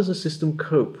 How does a system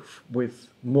cope with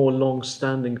more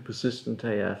long-standing persistent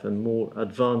AF and more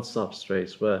advanced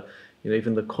substrates where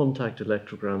even the contact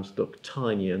electrograms look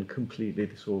tiny and completely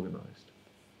disorganized?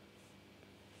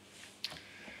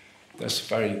 That's a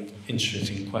very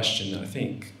interesting question. I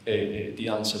think the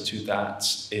answer to that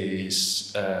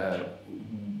is,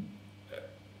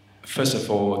 first of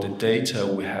all, the data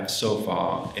we have so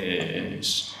far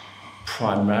is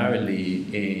primarily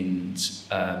in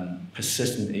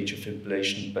persistent atrial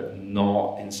fibrillation, but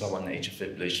not in sudden atrial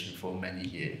fibrillation for many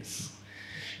years.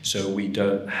 So we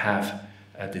don't have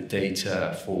the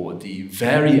data for the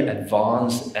very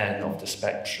advanced end of the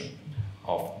spectrum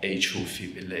of atrial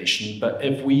fibrillation. But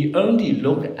if we only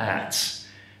look at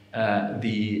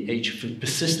the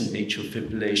persistent atrial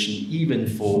fibrillation, even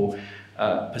for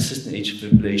persistent atrial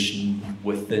fibrillation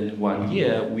within 1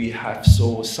 year, we have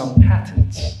saw some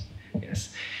patterns.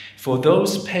 Yes, for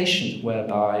those patients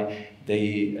whereby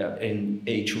they in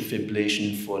atrial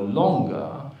fibrillation for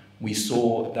longer, we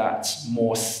saw that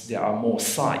there are more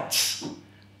sites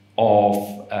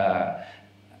of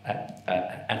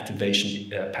activation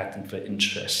pattern for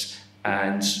interest,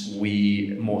 and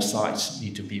more sites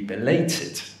need to be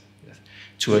belated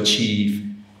to achieve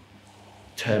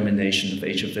termination of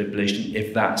atrial fibrillation,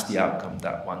 if that's the outcome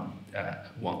that one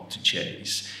wants to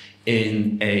chase,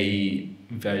 in a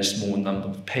very small number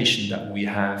of patients that we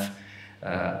have,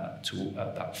 to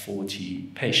about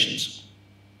 40 patients.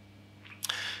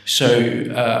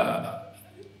 So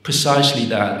precisely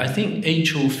that. I think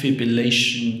atrial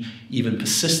fibrillation, even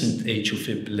persistent atrial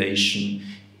fibrillation,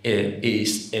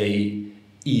 is a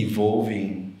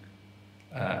evolving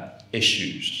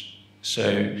issues.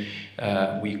 So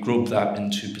we group that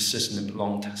into persistent and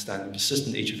long-standing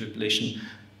persistent atrial fibrillation,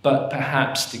 but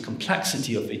perhaps the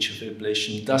complexity of atrial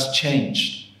fibrillation does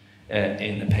change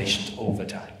in the patient over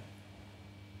time.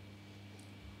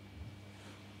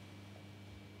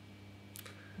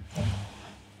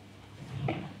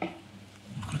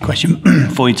 Question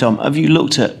for you, Tom. Have you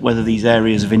looked at whether these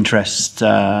areas of interest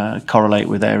correlate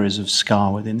with areas of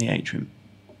scar within the atrium?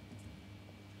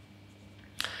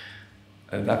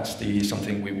 That's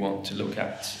something we want to look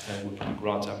at. We put a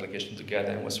grant application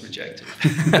together and was rejected.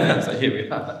 So here we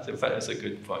are. In fact, that's a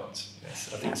good point. Yes,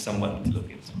 I think someone to look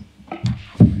into.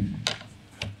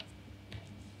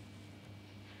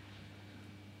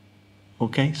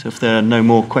 Okay, so if there are no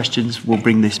more questions, we'll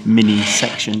bring this mini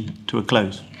section to a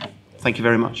close. Thank you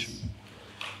very much.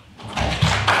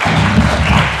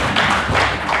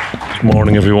 Good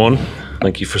morning, everyone.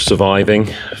 Thank you for surviving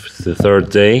the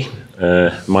third day.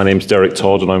 My name's Derek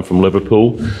Todd and I'm from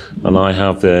Liverpool, and I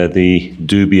have the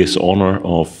dubious honour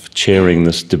of chairing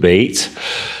this debate.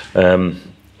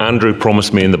 Andrew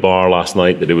promised me in the bar last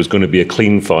night that it was going to be a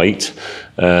clean fight,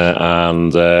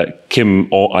 and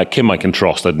Kim I can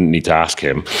trust. I didn't need to ask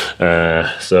him.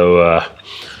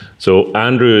 So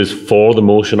Andrew is for the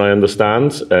motion, I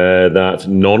understand, that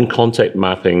non-contact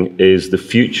mapping is the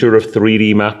future of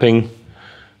 3D mapping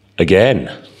again.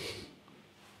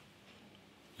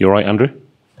 You all right, Andrew?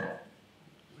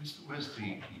 Where's the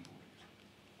keyboard?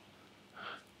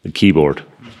 The keyboard?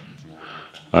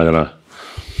 I don't know.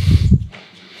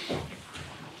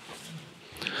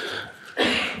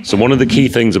 So one of the key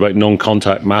things about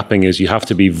non-contact mapping is you have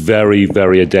to be very,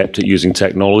 very adept at using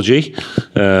technology.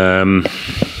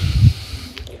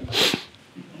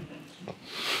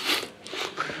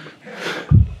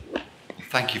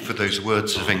 Thank you for those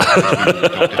words of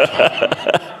encouragement, Dr.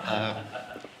 Tom.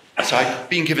 So I've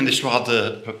been given this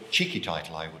rather cheeky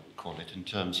title, I would call it, in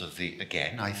terms of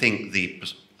again, I think the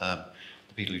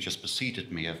people who just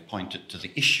preceded me have pointed to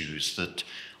the issues that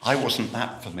I wasn't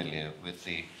that familiar with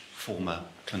the former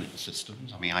clinical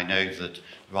systems. I mean, I know that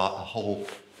there are a whole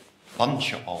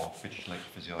bunch of British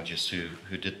electrophysiologists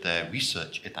who did their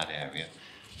research in that area.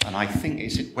 And I think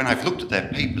when I've looked at their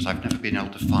papers, I've never been able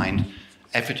to find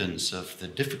evidence of the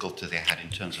difficulty they had in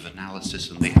terms of analysis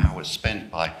and the hours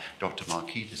spent by Dr.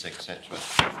 Markides, etc.,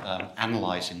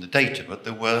 analysing the data, but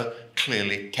there were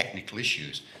clearly technical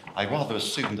issues. I rather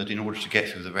assumed that in order to get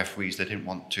through the referees, they didn't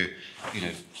want to,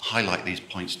 highlight these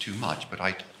points too much, but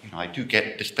I do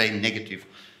get this very negative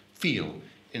feel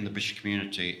in the British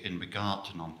community in regard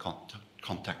to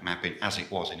non-contact mapping as it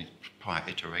was in its prior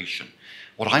iteration.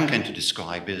 What I'm going to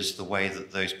describe is the way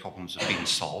that those problems have been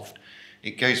solved.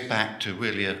 It goes back to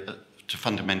really to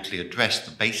fundamentally address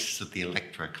the basis of the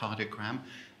electrocardiogram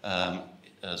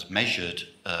as measured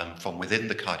from within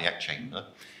the cardiac chamber.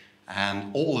 And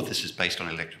all of this is based on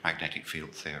electromagnetic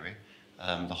field theory.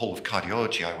 The whole of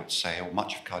cardiology, I would say, or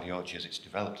much of cardiology as it's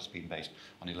developed, has been based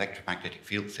on electromagnetic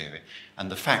field theory.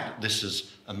 And the fact that this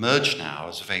has emerged now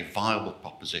as a very viable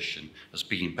proposition as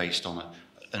being based on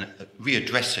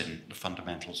readdressing the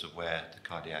fundamentals of where the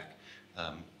cardiac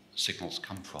signals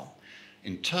come from.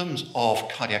 In terms of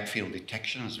cardiac field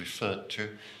detection, as referred to,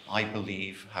 I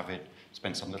believe, having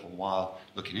spent some little while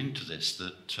looking into this,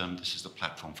 that this is the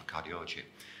platform for cardiology.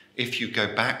 If you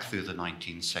go back through the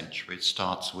 19th century, it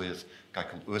starts with a guy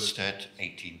called Ørsted,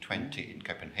 1820 in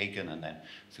Copenhagen, and then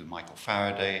through Michael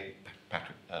Faraday,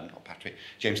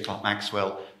 James Clerk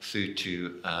Maxwell, through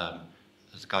to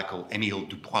there's a guy called Émile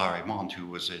Dubois-Raymond, who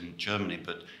was in Germany,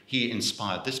 but he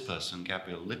inspired this person,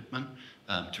 Gabriel Lippmann,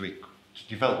 to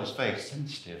develop this very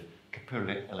sensitive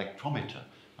capillary electrometer.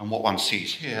 And what one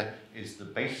sees here is the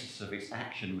basis of its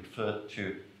action referred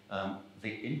to the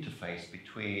interface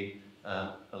between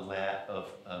a layer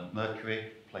of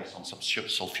mercury placed on some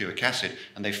sulfuric acid,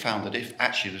 and they found that if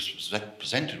actually this was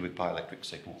presented with bioelectric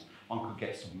signals, one could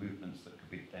get some movements that could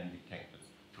be then detected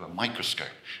through a microscope.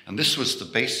 And this was the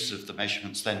basis of the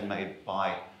measurements then made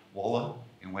by Waller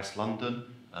in West London,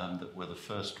 that were the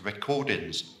first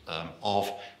recordings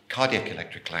of cardiac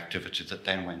electrical activity that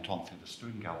then went on through the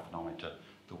Stuart galvanometer,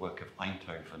 the work of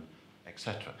Eindhoven,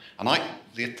 etc. And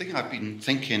the thing I've been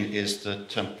thinking is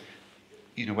that,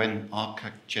 you know, when our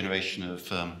generation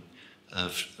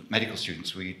of medical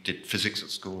students, we did physics at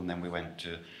school, and then we went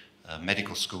to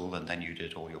medical school, and then you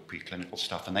did all your preclinical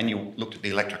stuff, and then you looked at the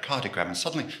electrocardiogram, and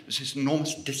suddenly there's this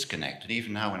enormous disconnect. And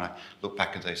even now when I look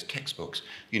back at those textbooks,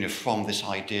 you know, from this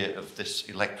idea of this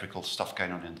electrical stuff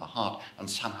going on in the heart, and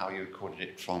somehow you recorded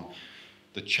it from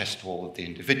the chest wall of the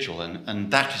individual,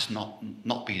 and that is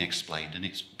not being explained, and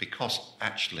it's because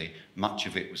actually much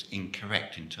of it was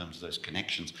incorrect in terms of those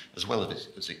connections, as well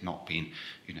as it not being,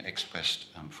 you know, expressed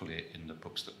fully in the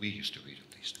books that we used to read,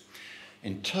 at least.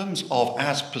 In terms of,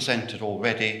 as presented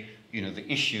already, you know, the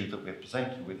issue that we're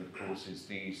presented with, of course, is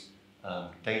these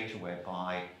data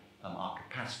whereby our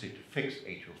capacity to fix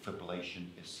atrial fibrillation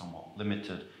is somewhat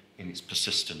limited in its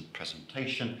persistent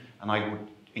presentation, and I would,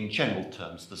 in general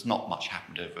terms, there's not much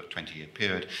happened over a 20-year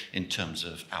period in terms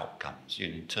of outcomes. You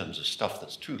know, in terms of stuff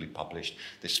that's truly published,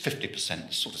 this 50%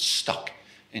 is sort of stuck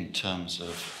in terms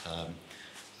of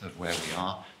where we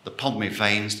are. The pulmonary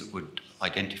veins that were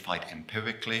identified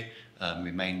empirically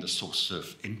remain the source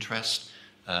of interest.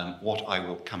 What I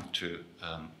will come to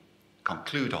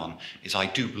conclude on is I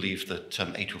do believe that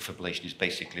atrial fibrillation is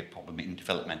basically a problem in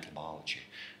developmental biology,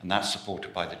 and that's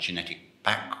supported by the genetic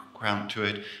background to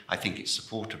it. I think it's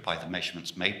supported by the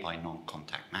measurements made by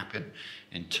non-contact mapping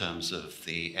in terms of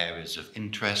the areas of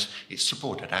interest. It's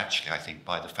supported actually, I think,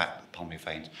 by the fact that pulmonary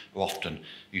veins are often,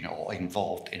 you know,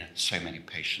 involved in so many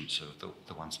patients of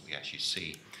the ones that we actually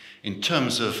see. In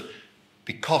terms of,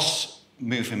 because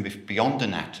moving beyond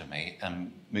anatomy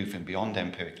and moving beyond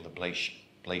empirical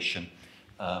ablation,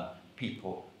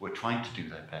 people were trying to do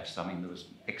their best. I mean, there was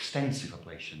extensive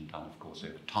ablation done, of course,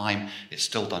 over time. It's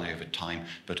still done over time,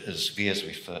 but as Via's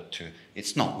referred to,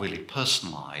 it's not really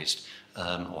personalized,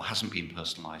 or hasn't been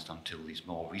personalized until these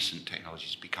more recent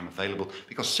technologies become available,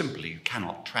 because simply you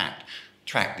cannot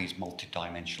track these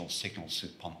multidimensional signals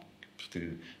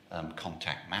through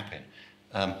contact mapping.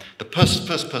 The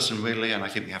first person really, and I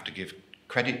think we have to give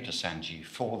credit to Sanjeev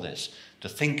for this, to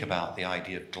think about the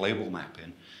idea of global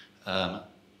mapping,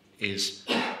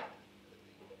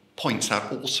 points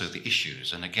out also the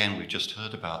issues. And again, we've just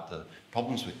heard about the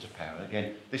problems with Tapera.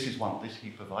 Again, he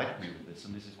provided me with this,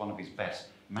 and this is one of his best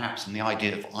maps. And the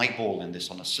idea of eyeballing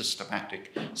this on a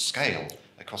systematic scale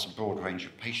across a broad range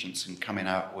of patients and coming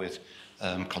out with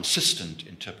consistent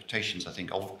interpretations, I think,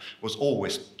 was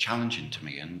always challenging to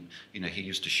me. And, you know, he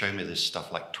used to show me this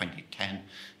stuff like 2010.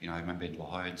 You know, I remember in La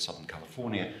Jolla in Southern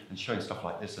California, and showing stuff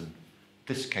like this, and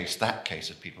this case, that case,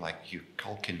 as people like Hugh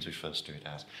Calkins refers to it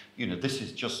as. You know, this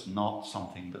is just not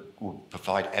something that would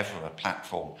provide ever a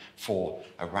platform for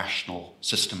a rational,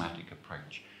 systematic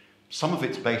approach. Some of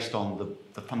it's based on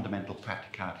the fundamental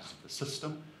practicalities of the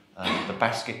system. The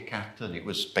basket catheter, and it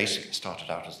was basically started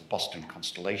out as the Boston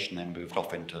Constellation, then moved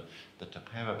off into the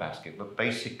Tapera basket, but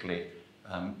basically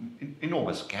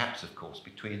enormous gaps, of course,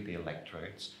 between the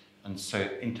electrodes, and so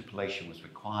interpolation was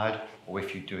required, or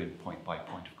if you're doing point by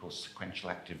point, of course, sequential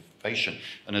activation.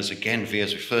 And as again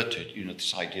Via's referred to, you know,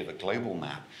 this idea of a global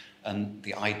map, and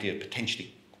the idea of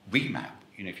potentially remap.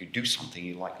 You know, if you do something,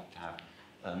 you're likely to have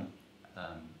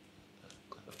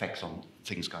effects on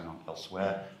things going on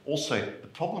elsewhere. Also, the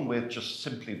problem with just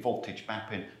simply voltage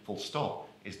mapping full stop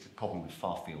is the problem with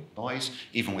far field noise.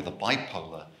 Even with a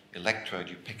bipolar electrode,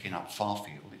 you're picking up far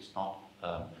field. It's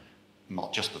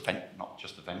not just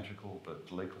the ventricle, but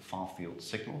the local far field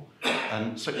signal.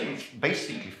 And so it's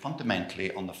basically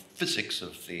fundamentally on the physics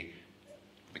of the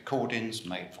recordings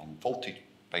made from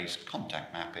voltage-based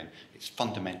contact mapping, it's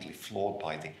fundamentally flawed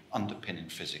by the underpinning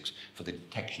physics for the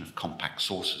detection of compact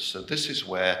sources. So this is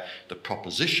where the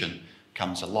proposition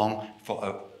comes along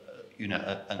for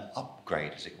an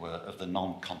upgrade, as it were, of the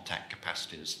non-contact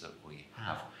capacities that we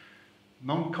have.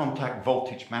 Non-contact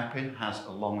voltage mapping has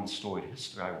a long and storied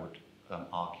history, I would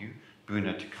argue.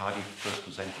 Bruno Taccardi first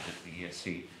presented at the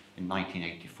HRC in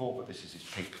 1984, but this is his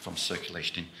paper from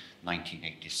Circulation in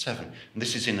 1987. And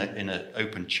this is in an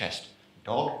open chest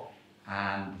dog,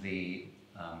 and the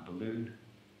balloon,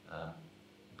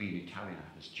 being Italian,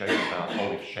 has joked about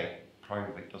olive-shaped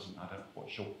probe. It doesn't, I don't know what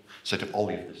sort of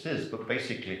olive this is, but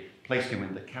basically placed him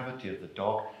in the cavity of the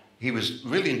dog. He was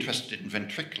really interested in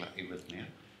ventricular arrhythmia,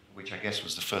 which I guess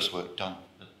was the first work done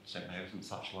at St. Mary's and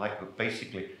such like, but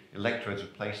basically electrodes were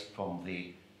placed from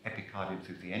the epicardium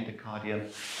through the endocardium,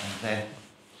 and then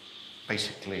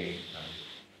basically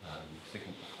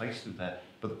signals were placed through there.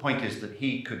 But the point is that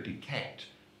he could detect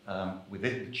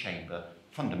within the chamber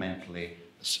fundamentally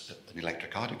an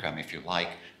electrocardiogram, if you like,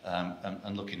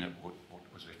 and looking at what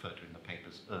was referred to in the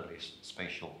paper's earliest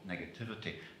spatial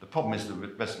negativity. The problem is the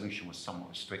resolution was somewhat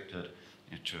restricted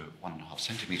to 1.5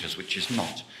 centimeters, which is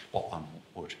not what one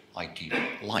would ideally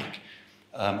like.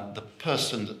 The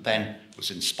person that then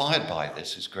was inspired by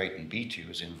this is Graydon Beattie, who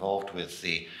was involved with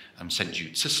the St.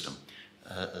 Jude system,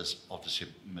 as obviously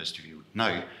most of you would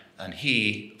know. And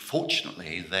he,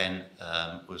 fortunately, then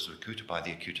was recruited by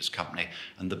the Acutus company.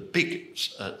 And the big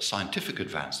scientific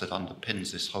advance that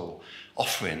underpins this whole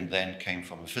offering then came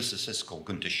from a physicist called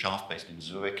Günter Scharf, based in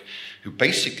Zurich, who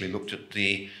basically looked at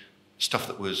the stuff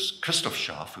that was Christoph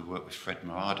Scharf, who worked with Fred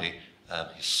Maradi,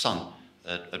 his son,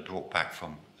 had brought back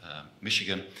from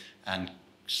Michigan, and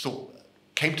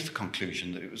came to the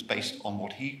conclusion that it was based on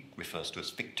what he refers to as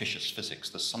fictitious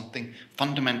physics. There's something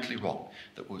fundamentally wrong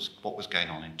that was what was going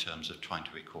on in terms of trying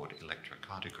to record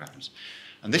electrocardiograms.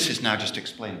 And this is now just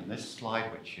explained in this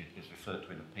slide, which is referred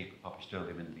to in a paper published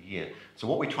earlier in the year. So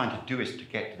what we're trying to do is to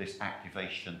get to this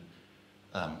activation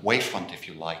wavefront, if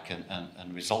you like,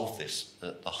 and resolve this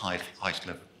at the highest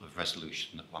level of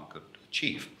resolution that one could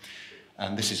achieve.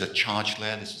 And this is a charge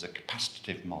layer, this is a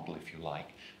capacitive model, if you like.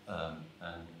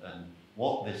 And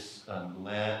what this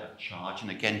layer of charge, and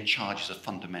again, charge is a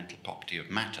fundamental property of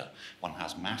matter. One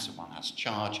has mass and one has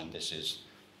charge, and this is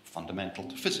fundamental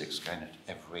to physics, going at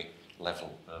every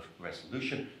level of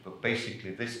resolution. But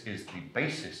basically, this is the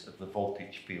basis of the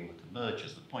voltage field that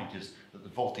emerges. The point is that the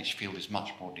voltage field is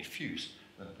much more diffuse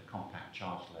than the compact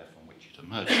charge layer from which it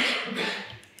emerges,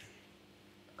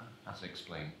 as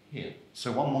explained here.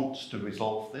 So one wants to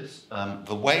resolve this.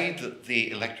 The way that the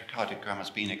electrocardiogram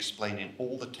has been explained in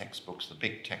all the textbooks, the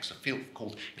big texts, a field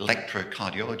called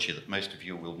electrocardiology that most of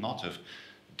you will not have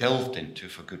delved into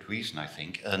for good reason, I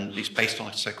think, and it's based on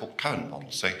a so-called current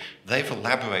model. So they've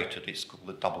elaborated, it's called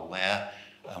the double layer,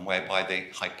 whereby they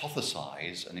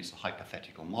hypothesize, and it's a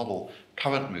hypothetical model,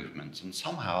 current movements, and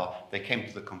somehow they came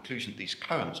to the conclusion that these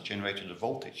currents generated a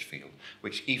voltage field,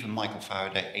 which even Michael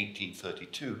Faraday,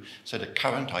 1832, said a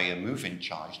current, i.e. a moving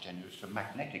charge, generates a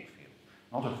magnetic field,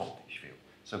 not a voltage field.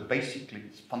 So basically,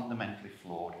 it's fundamentally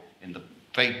flawed in the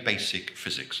very basic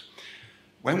physics.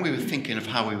 When we were thinking of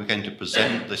how we were going to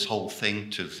present this whole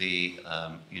thing to the,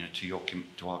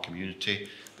 to our community,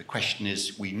 the question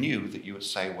is, we knew that you would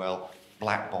say, well,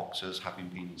 black boxes having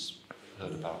been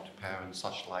heard about to power and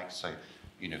such like, so,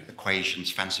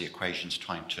 equations, fancy equations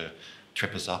trying to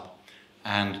trip us up.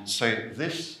 And so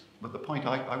this, but the point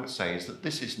I would say is that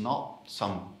this is not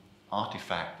some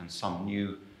artifact and some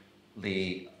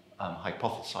newly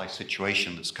hypothesized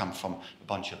situation that's come from a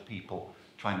bunch of people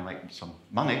trying to make some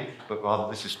money, but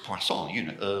rather this is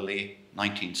Poisson, early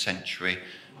 19th century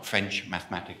French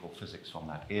mathematical physics from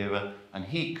that era, and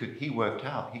he could work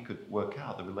out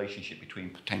the relationship between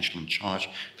potential and charge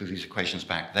through these equations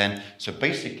back then. So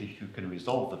basically, if you can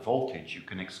resolve the voltage, you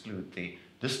can exclude the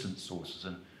distant sources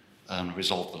and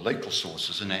resolve the local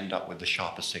sources and end up with the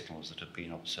sharper signals that have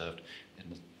been observed in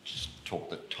the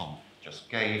talk that Tom just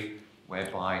gave,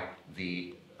 whereby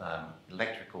the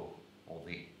electrical or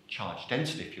the charge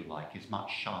density, if you like, is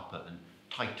much sharper and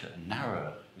tighter and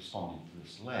narrower responding to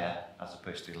this layer as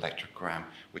opposed to the electrogram,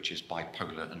 which is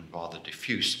bipolar and rather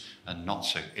diffuse and not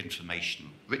so information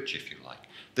rich, if you like.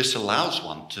 This allows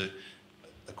one to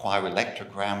acquire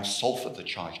electrograms, solve for the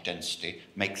charge density,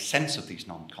 make sense of these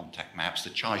non-contact maps. The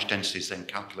charge density is then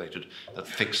calculated at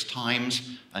fixed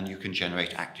times, and you can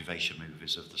generate activation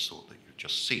movies of the sort that you've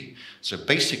just seen. So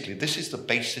basically, this is the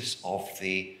basis of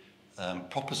the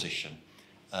proposition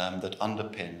that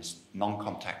underpins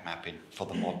non-contact mapping for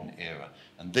the modern era.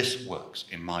 And this works,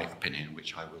 in my opinion,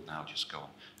 which I will now just go on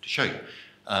to show you.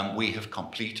 We have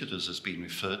completed, as has been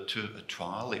referred to, a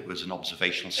trial. It was an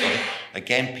observational study.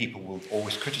 Again, people will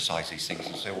always criticize these things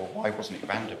and say, well, why wasn't it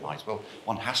randomized? Well,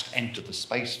 one has to enter the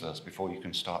space first before you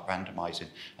can start randomizing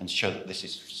and show that this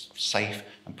is safe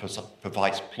and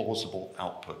provides plausible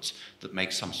outputs that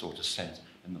make some sort of sense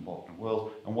in the modern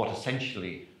world. And what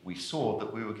essentially we saw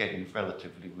that we were getting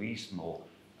relatively reasonable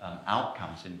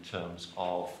outcomes in terms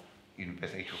of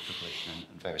both atrial fibrillation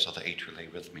and various other atrial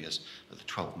arrhythmias at the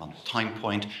 12-month time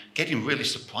point, getting really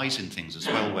surprising things as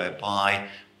well, whereby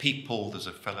people, there's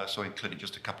a fellow I saw in clinic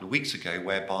just a couple of weeks ago,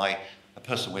 whereby a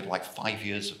person with like 5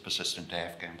 years of persistent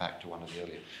AF, going back to one of the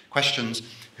earlier questions,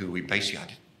 who we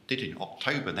basically did in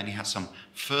October, then he had some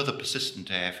further persistent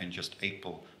AF in just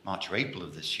March or April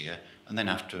of this year, and then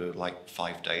after like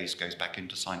 5 days goes back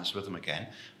into sinus rhythm again,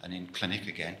 and in clinic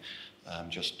again.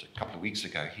 Just a couple of weeks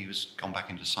ago, he was gone back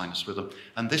into sinus rhythm.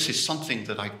 And this is something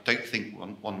that I don't think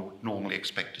one would normally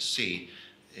expect to see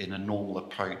in a normal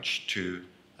approach to,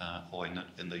 or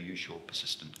in the usual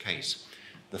persistent case.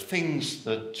 the things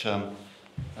that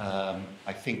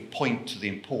I think point to the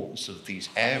importance of these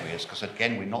areas, because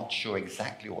again, we're not sure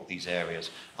exactly what these areas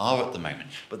are at the moment,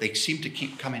 but they seem to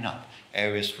keep coming up.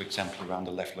 Areas, for example, around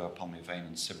the left lower pulmonary vein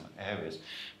and similar areas.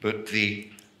 But the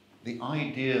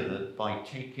idea that by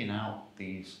taking out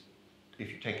these, if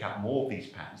you take out more of these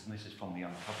patterns, and this is from the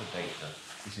uncovered data,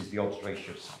 this is the odds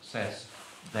ratio of success,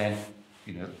 then,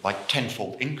 you know, like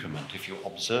tenfold increment, if you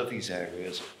observe these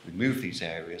areas, remove these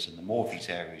areas, and the more of these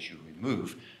areas you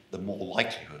remove, the more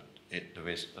likelihood there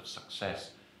is of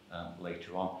success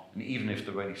later on, and even if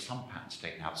there are only some patterns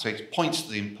taken out. So it points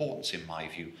to the importance, in my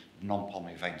view, of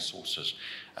non-pulmonary vein sources,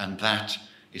 and that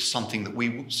is something that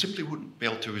we simply wouldn't be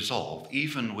able to resolve,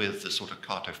 even with the sort of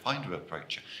CARTO-Finder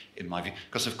approach, in my view,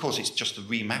 because of course it's just a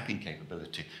remapping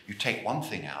capability. You take one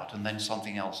thing out and then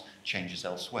something else changes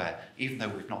elsewhere, even though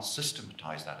we've not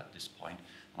systematized that at this point.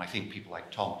 And I think people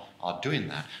like Tom are doing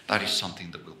that. That is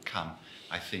something that will come,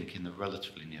 I think, in the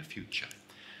relatively near future.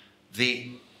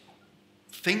 The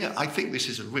thing, I think this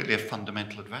is really a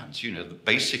fundamental advance, you know, that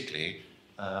basically,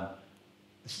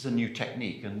 this is a new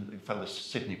technique, and the fellow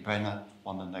Sidney Brenner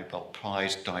won the Nobel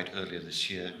Prize, died earlier this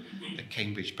year, a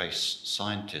Cambridge-based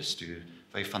scientist who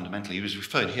very fundamentally, he was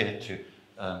referred here to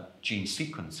gene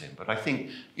sequencing, but I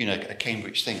think, you know, a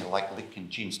Cambridge thing like linking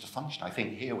genes to function, I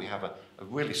think here we have a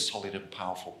really solid and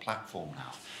powerful platform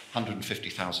now.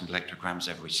 150,000 electrograms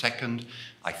every second.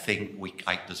 I think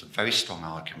there's a very strong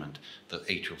argument that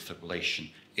atrial fibrillation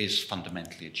is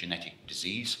fundamentally a genetic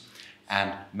disease,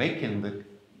 and making the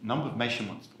number of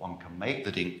measurements that one can make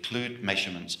that include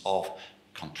measurements of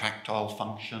contractile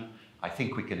function. I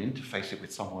think we can interface it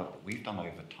with some work that we've done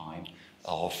over time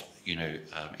of, you know,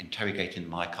 interrogating the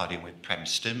myocardium with PREM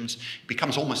stims. It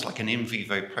becomes almost like an in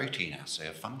vivo protein assay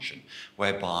of function,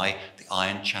 whereby the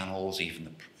ion channels,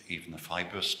 even the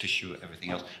fibrous tissue, everything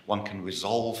else, one can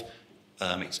resolve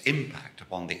its impact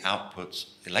upon the outputs,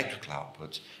 electrical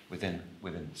outputs within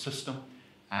the system.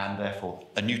 And therefore,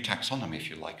 a new taxonomy, if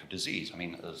you like, of disease. I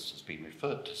mean, as has been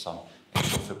referred to, some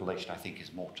atrial fibrillation, I think,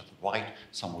 is more to the right.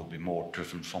 Some will be more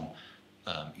driven from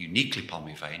uniquely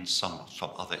pulmonary veins, some from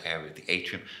other area of the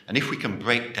atrium. And if we can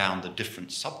break down the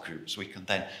different subgroups, we can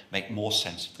then make more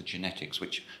sense of the genetics,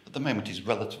 which at the moment is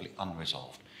relatively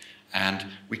unresolved. And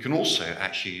we can also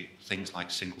actually, things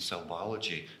like single-cell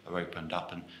biology are opened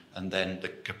up, and then the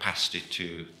capacity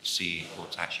to see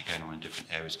what's actually going on in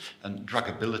different areas, and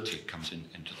druggability comes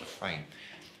into the frame.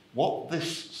 What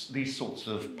these sorts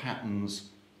of patterns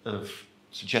have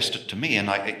suggested to me, and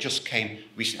it just came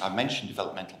recently, I mentioned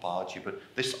developmental biology, but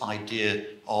this idea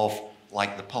of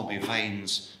like the pulmonary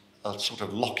veins are sort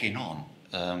of locking on,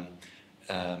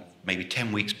 maybe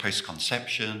 10 weeks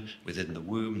post-conception, within the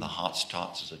womb, the heart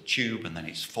starts as a tube and then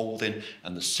it's folding,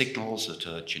 and the signals that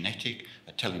are genetic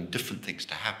are telling different things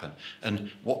to happen.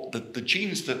 And what the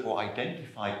genes that were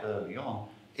identified early on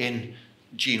in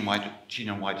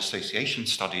genome-wide association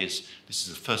studies, this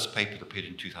is the first paper that appeared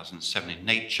in 2007 in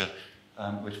Nature,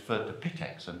 referred to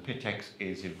PITX, and PITX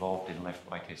is involved in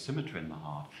left-right asymmetry in the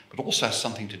heart, but also has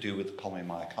something to do with the pulmonary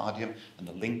myocardium and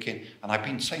the linking. And I've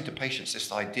been saying to patients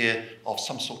this idea of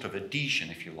some sort of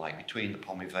adhesion, if you like, between the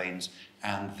pulmonary veins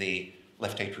and the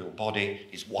left atrial body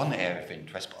is one area of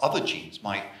interest, but other genes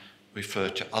might refer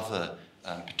to other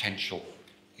potential,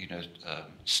 you know,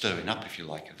 stirring up, if you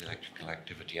like, of the electrical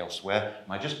activity elsewhere.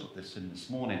 And I just put this in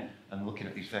this morning and looking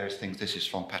at these various things. This is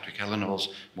from Patrick Eleanor's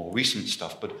more recent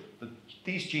stuff, but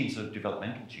these genes are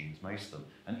developmental genes, most of them.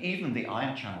 And even the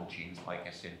ion channel genes like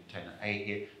SCN10A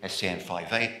here,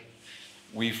 SCN5A,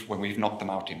 when we've knocked them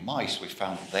out in mice, we've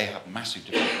found that they have massive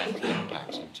developmental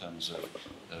impacts in terms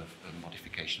of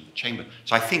modification of the chamber.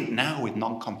 So I think now with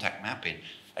non-contact mapping,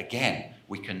 again,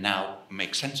 we can now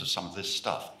make sense of some of this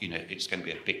stuff. You know, it's going to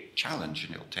be a big challenge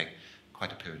and it'll take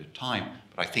quite a period of time,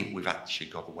 but I think we've actually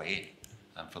got a way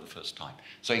in for the first time.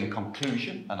 So in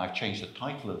conclusion, and I've changed the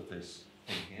title of this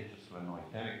thing here, just to annoy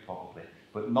Derek probably,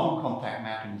 but non-contact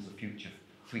mapping is the future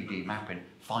of 3D mapping,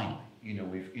 finally.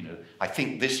 I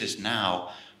think this is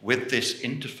now, with this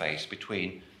interface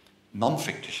between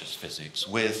non-fictitious physics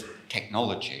with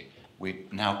technology, we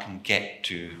now can get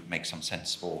to make some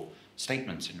sensible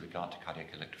statements in regard to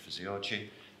cardiac electrophysiology.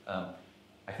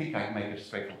 I think I can make a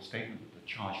straightforward statement that the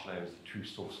charge layer is the true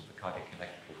source of the cardiac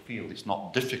electrical field. It's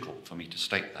not difficult for me to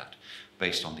state that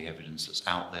based on the evidence that's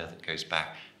out there that goes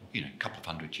back, a couple of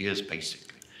hundred years,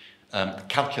 basically. The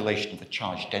calculation of the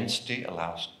charge density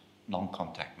allows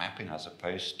non-contact mapping as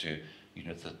opposed to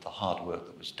the hard work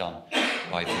that was done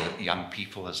by the young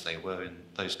people as they were in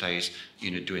those days,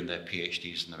 doing their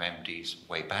PhDs and their MDs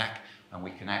way back. and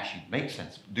we can actually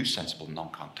do sensible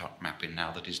non-contact mapping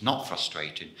now that is not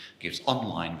frustrating, gives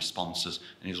online responses,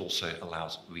 and also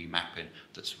allows remapping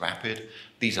that's rapid.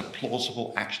 These are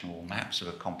plausible, actionable maps of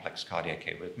a complex cardiac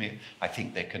arrhythmia. I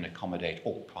think they can accommodate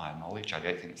all prior knowledge. I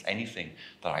don't think there's anything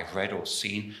that I've read or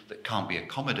seen that can't be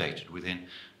accommodated within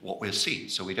what we're seeing.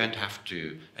 So we don't have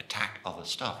to attack other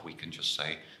stuff. We can just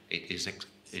say it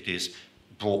is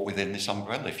brought within this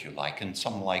umbrella, if you like, and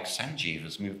someone like Sanjeev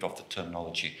has moved off the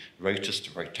terminology rotus to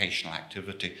rotational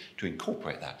activity to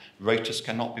incorporate that. Rotus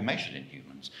cannot be measured in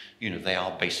humans. You know, they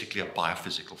are basically a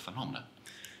biophysical phenomenon.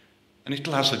 And it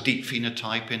allows a deep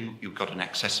phenotyping. You've got an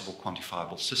accessible,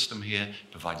 quantifiable system here,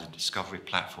 provides a discovery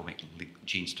platform, it can link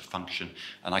genes to function,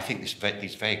 and I think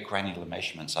these very granular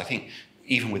measurements, I think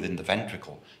even within the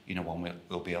ventricle, you know, one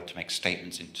will be able to make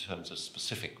statements in terms of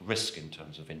specific risk in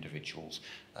terms of individuals,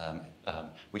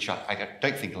 which I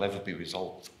don't think will ever be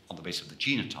resolved on the basis of the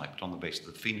genotype, but on the basis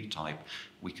of the phenotype,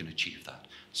 we can achieve that.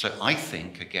 So I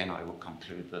think, again, I will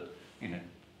conclude that, you know,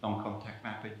 non-contact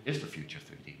mapping is the future of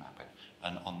 3D mapping.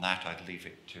 And on that, I'd leave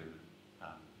it to,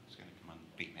 who's going to come and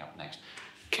beat me up next?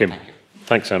 Kim. Thank you.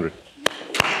 Thanks, Andrew.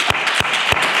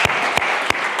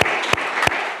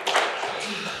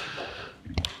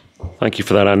 Thank you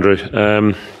for that, Andrew.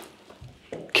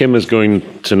 Kim is going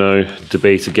to now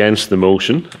debate against the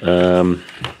motion.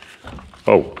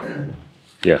 Oh,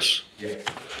 yes.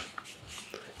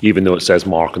 Even though it says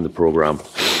Mark in the programme.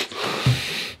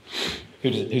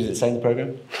 Who's it saying the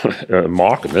programme?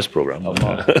 Mark in this programme. Oh,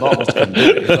 Mark must come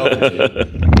do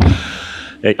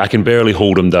it. I can barely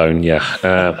hold him down, yeah.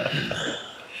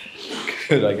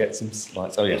 Could I get some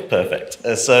slides? Oh, yes, perfect.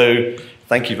 So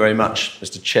thank you very much,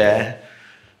 Mr. Chair.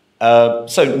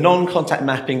 So non-contact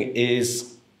mapping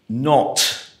is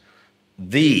not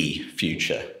the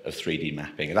future of 3D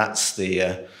mapping. That's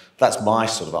my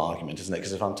sort of argument, isn't it?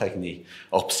 Because if I'm taking the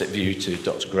opposite view to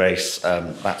Dr. Grace,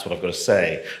 that's what I've got to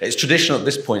say. It's traditional at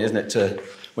this point, isn't it,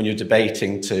 when you're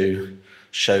debating to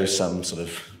show some sort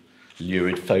of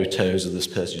lurid photos of this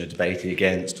person you're debating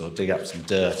against or dig up some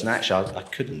dirt. And actually, I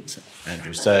couldn't,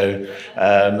 Andrew. So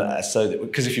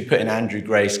because if you put in Andrew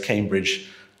Grace, Cambridge,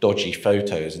 dodgy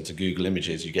photos into Google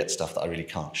Images, you get stuff that I really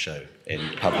can't show in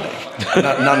public.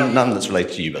 None that's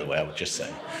related to you, by the way, I would just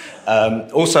say.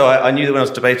 Also, I knew that when I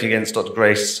was debating against Dr.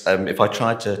 Grace, if I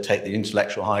tried to take the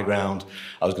intellectual high ground,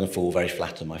 I was going to fall very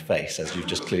flat on my face, as you've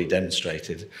just clearly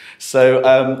demonstrated. So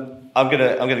I'm going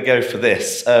to go for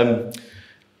this.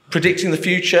 Predicting the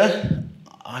future,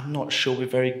 I'm not sure we're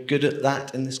very good at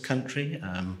that in this country,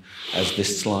 as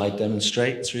this slide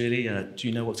demonstrates, really. Do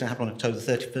you know what's going to happen on October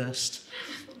 31st?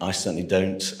 I certainly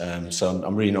don't, so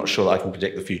I'm really not sure that I can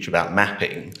predict the future about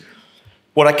mapping.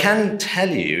 What I can tell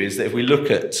you is that if we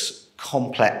look at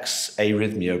complex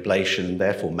arrhythmia ablation,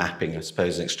 therefore mapping, I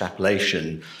suppose, and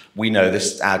extrapolation, we know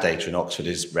our data in Oxford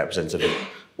is representative of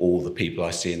all the people I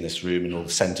see in this room and all the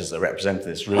centres that are represented in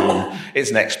this room.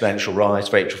 It's an exponential rise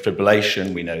for atrial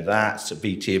fibrillation, we know that, so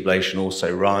VT ablation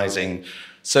also rising.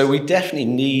 So we definitely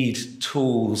need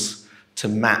tools to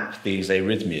map these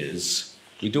arrhythmias.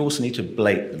 We do also need to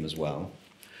ablate them as well.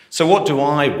 So what do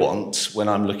I want when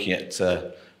I'm looking at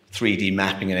 3D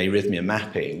mapping and arrhythmia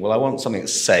mapping? Well, I want something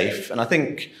that's safe, and I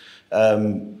think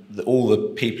that all the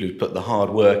people who put the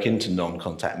hard work into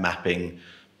non-contact mapping,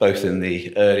 both in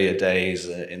the earlier days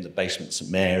in the basement at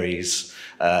St Mary's,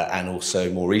 and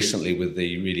also more recently with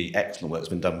the really excellent work that's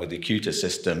been done with the Acuta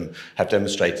system, have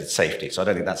demonstrated safety. So I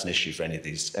don't think that's an issue for any of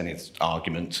this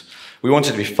argument. We want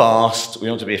it to be fast, we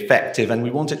want it to be effective, and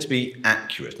we want it to be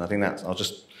accurate. And I think I'll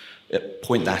just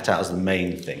point that out as the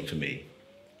main thing for me.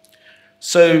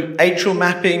 So atrial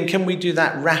mapping, can we do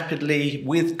that rapidly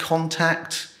with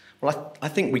contact? Well, I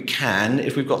think we can.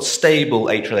 If we've got stable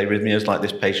atrial arrhythmias like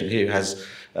this patient here who has,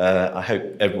 I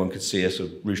hope everyone could see a sort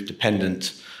of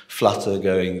roof-dependent flutter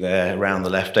going there around the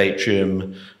left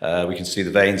atrium. We can see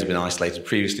the veins have been isolated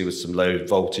previously with some low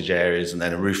voltage areas, and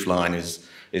then a roof line is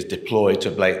deployed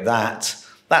to ablate that.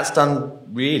 That's done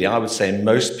really, I would say, in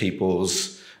most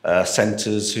people's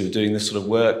centres who are doing this sort of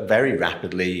work very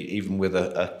rapidly, even with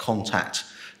a contact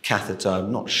catheter.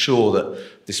 I'm not sure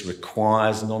that this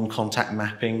requires non-contact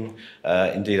mapping.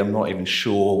 Indeed, I'm not even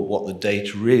sure what the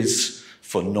data is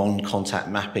for non-contact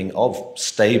mapping of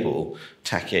stable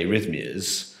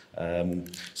tachyarrhythmias.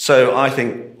 So I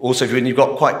think also when you've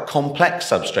got quite complex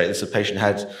substrate, this patient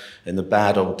had in the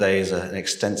bad old days an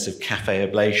extensive cafe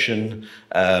ablation,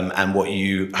 and what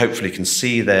you hopefully can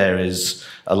see there is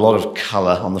a lot of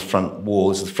colour on the front wall.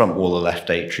 This is the front wall of the left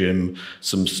atrium,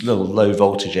 some little low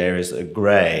voltage areas that are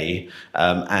grey,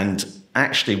 and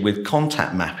actually with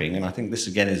contact mapping, and I think this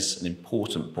again is an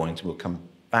important point, and we'll come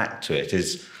back to it,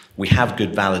 is we have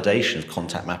good validation of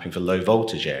contact mapping for low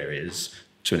voltage areas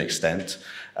to an extent.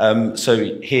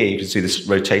 So here you can see this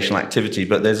rotational activity,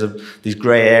 but there's these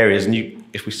grey areas, and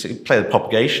if we play the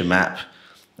propagation map,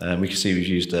 we can see we've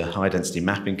used a high-density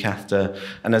mapping catheter,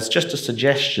 and there's just a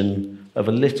suggestion of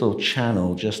a little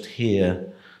channel just here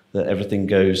that everything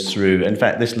goes through. In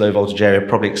fact, this low-voltage area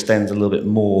probably extends a little bit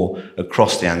more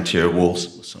across the anterior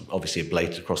walls. So obviously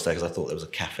ablated across there because I thought there was a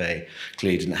cafe.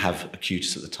 Clearly didn't have a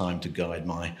cutis at the time to guide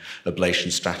my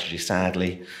ablation strategy,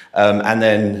 sadly. And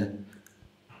then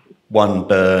one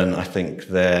burn, I think,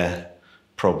 there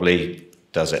probably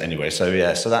does it anyway. So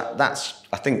yeah, so that's,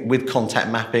 I think, with contact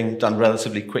mapping, done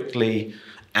relatively quickly,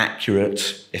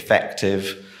 accurate,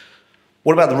 effective.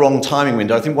 What about the wrong timing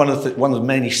window? I think one of the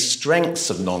many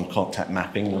strengths of non-contact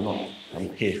mapping,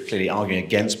 I'm here clearly arguing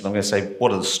against, but I'm going to say,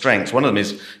 what are the strengths? One of them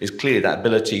is clearly that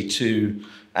ability to,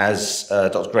 as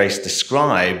Dr. Grace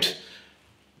described,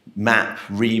 map,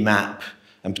 remap,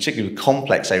 and particularly with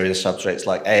complex areas of substrates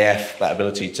like AF, that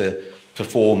ability to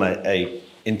perform a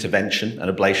intervention,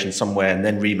 an ablation somewhere, and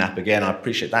then remap again. I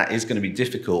appreciate that is going to be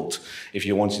difficult if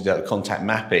you wanted to do that contact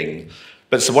mapping.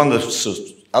 But so one of the sort of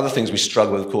other things we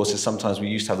struggle with, of course, is sometimes we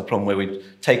used to have the problem where we'd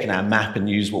taken our map and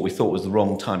used what we thought was the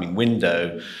wrong timing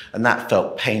window, and that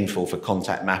felt painful for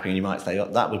contact mapping. You might say,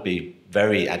 oh, that would be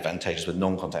very advantageous with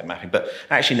non-contact mapping. But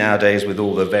actually nowadays, with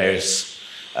all the various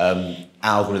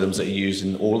algorithms that are used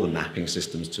in all of the mapping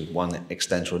systems to one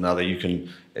extent or another, you can,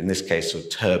 in this case, sort of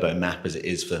turbo map as it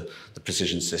is for the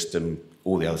precision system.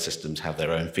 All the other systems have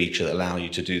their own feature that allow you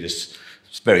to do this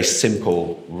very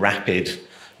simple, rapid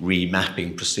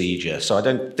remapping procedure. So I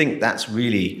don't think that's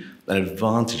really an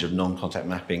advantage of non-contact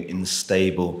mapping in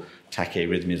stable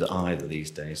tachyarrhythmias either these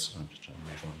days. So I'm just trying to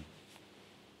move on.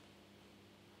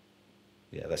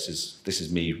 Yeah, this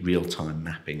is me real-time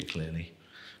mapping, clearly.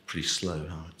 Pretty slow,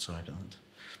 sorry about that.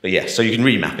 But yeah, so you can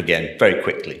remap again very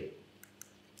quickly.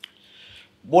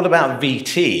 What about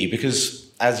VT?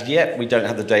 Because as yet we don't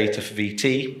have the data for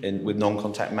VT with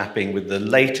non-contact mapping with the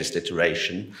latest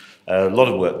iteration. A lot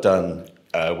of work done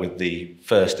with the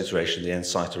first iteration of the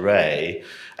N-site array.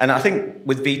 And I think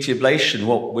with VT ablation,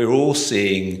 what we're all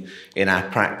seeing in our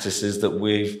practice is that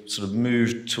we've sort of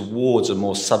moved towards a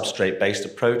more substrate-based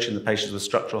approach in the patients with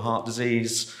structural heart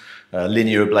disease.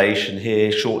 Linear ablation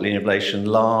here, short linear ablation,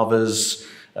 lavas,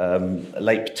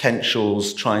 late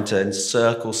potentials, trying to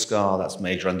encircle scar, that's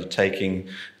major undertaking,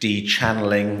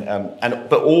 de-channeling.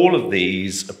 But all of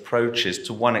these approaches,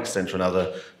 to one extent or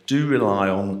another, do rely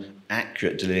on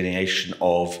accurate delineation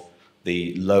of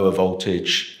the lower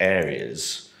voltage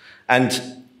areas.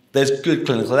 And there's good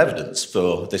clinical evidence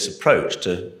for this approach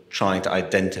to trying to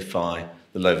identify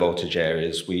the low voltage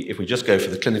areas. If we just go for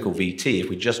the clinical VT, if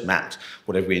we just mapped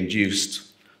whatever we induced,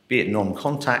 be it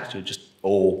non-contact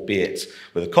or be it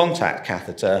with a contact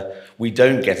catheter, we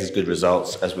don't get as good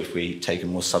results as if we take a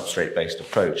more substrate-based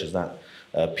approach, as that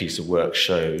piece of work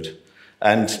showed.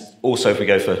 And also, if we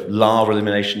go for larval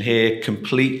elimination here,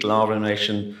 complete larval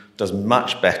elimination does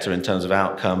much better in terms of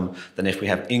outcome than if we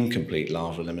have incomplete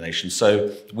larval elimination.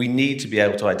 So we need to be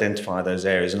able to identify those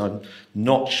areas, and I'm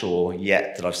not sure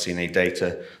yet that I've seen any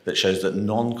data that shows that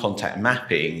non-contact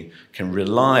mapping can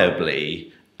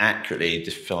reliably, accurately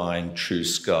define true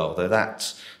scar, though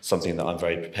that's something that I'm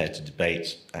very prepared to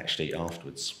debate actually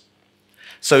afterwards.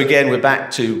 So again, we're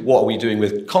back to what are we doing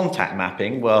with contact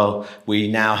mapping? Well, we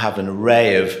now have an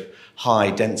array of high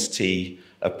density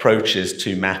approaches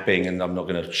to mapping, and I'm not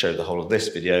going to show the whole of this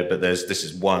video, but this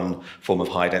is one form of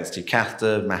high density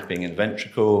catheter, mapping in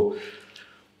ventricle.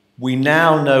 We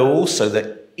now know also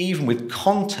that even with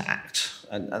contact,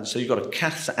 and so you've got a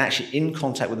catheter actually in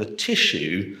contact with a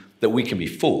tissue, that we can be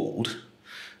fooled.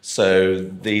 So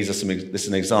this is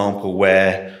an example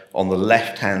where on the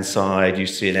left-hand side you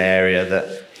see an area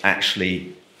that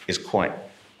actually is quite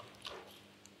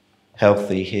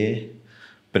healthy here,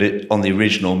 but on the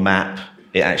original map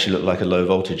it actually looked like a low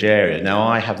voltage area. Now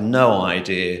I have no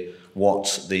idea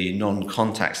what the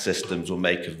non-contact systems will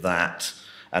make of that,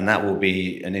 and that will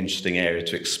be an interesting area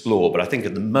to explore. But I think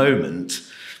at the moment,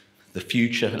 the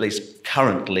future, at least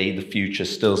currently, the future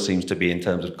still seems to be in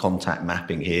terms of contact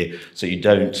mapping here, so you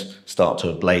don't start to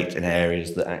ablate in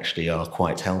areas that actually are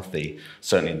quite healthy,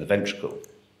 certainly in the ventricle.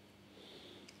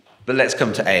 But let's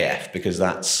come to AF, because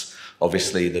that's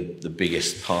obviously the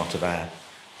biggest part of our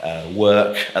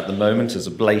work at the moment, as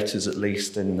ablaters at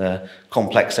least, in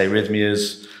complex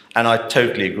arrhythmias. And I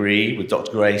totally agree with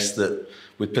Dr. Grace that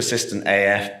with persistent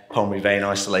AF, pulmonary vein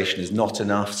isolation is not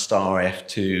enough.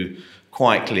 STAR-AF2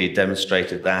 quite clearly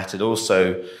demonstrated that. It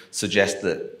also suggests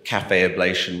that cafe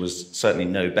ablation was certainly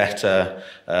no better.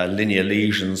 Linear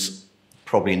lesions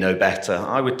probably know better.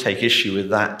 I would take issue with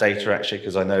that data, actually,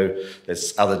 because I know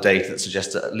there's other data that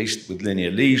suggests that at least with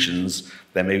linear lesions,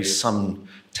 there may be some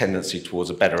tendency towards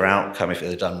a better outcome if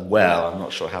they're done well. I'm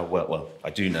not sure how well I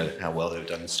do know how well they were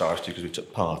done in STAR-F2 because we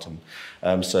took part.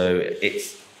 And so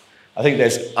I think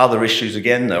there's other issues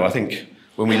again, though. I think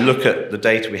when we look at the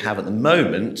data we have at the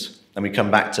moment, and we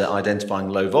come back to identifying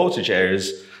low voltage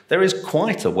areas, there is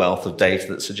quite a wealth of data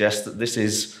that suggests that this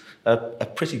is a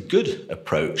pretty good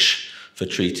approach for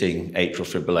treating atrial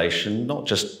fibrillation, not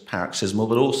just paroxysmal,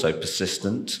 but also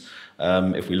persistent.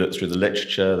 If we look through the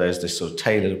literature, there's this sort of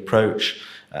tailored approach,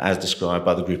 as described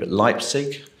by the group at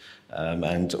Leipzig.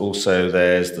 And also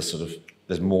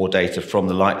there's more data from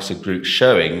the Leipzig group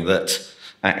showing that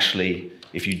actually,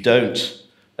 if you don't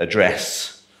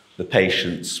address the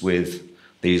patients with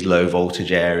these low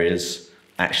voltage areas,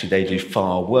 actually they do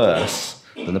far worse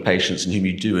than the patients in whom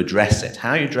you do address it.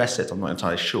 How you address it, I'm not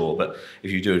entirely sure, but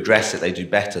if you do address it, they do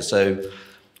better. So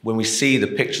when we see the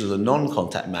pictures of the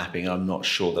non-contact mapping, I'm not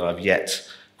sure that I've yet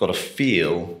got a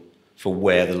feel for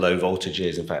where the low voltage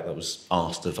is. In fact, that was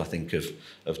asked of, I think,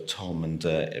 of Tom and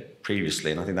previously,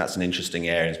 and I think that's an interesting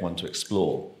area and one to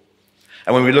explore.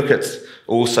 And when we look at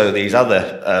also these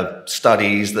other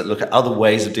studies that look at other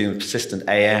ways of dealing with persistent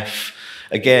AF,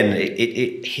 again,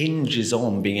 it hinges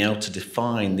on being able to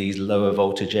define these lower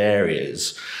voltage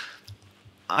areas.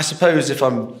 I suppose if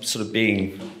I'm sort of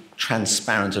being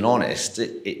transparent and honest,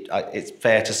 it's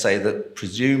fair to say that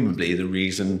presumably the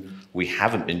reason we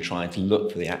haven't been trying to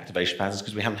look for the activation patterns is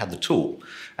because we haven't had the tool.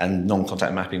 And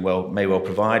non-contact mapping may well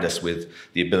provide us with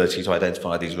the ability to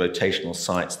identify these rotational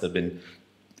sites that have been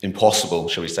impossible,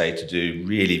 shall we say, to do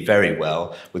really very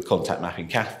well with contact mapping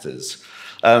catheters.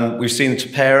 We've seen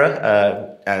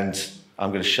Tupera, and I'm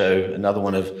going to show another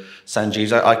one of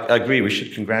Sanjeev's. I agree, we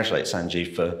should congratulate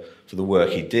Sanjeev for the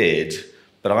work he did,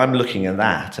 but I'm looking at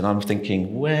that and I'm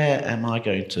thinking, where am I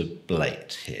going to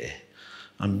ablate here?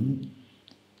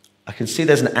 I can see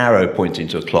there's an arrow pointing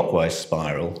to a clockwise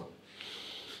spiral,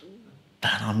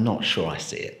 but I'm not sure I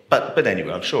see it. But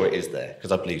anyway, I'm sure it is there,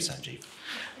 because I believe Sanjeev.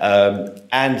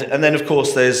 And then, of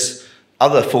course, there's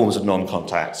other forms of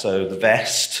non-contact. So the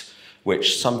vest,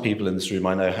 which some people in this room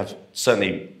I know have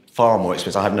certainly far more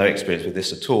experience. I have no experience with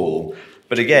this at all.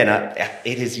 But again,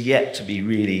 it is yet to be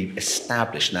really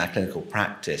established in our clinical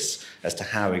practice as to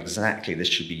how exactly this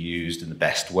should be used in the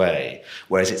best way.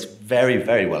 Whereas it's very,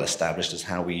 very well established as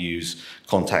how we use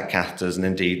contact catheters, and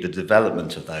indeed the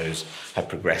development of those have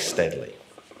progressed steadily.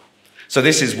 So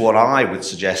this is what I would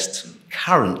suggest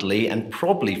currently, and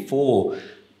probably for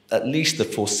at least the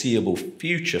foreseeable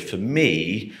future for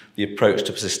me, the approach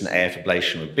to persistent AF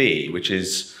ablation would be, which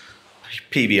is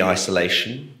PV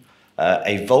isolation,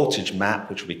 a voltage map,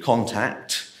 which will be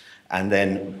contact, and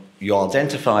then you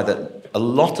identify that a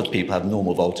lot of people have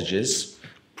normal voltages,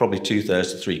 probably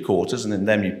 2/3 to 3/4, and in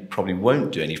them you probably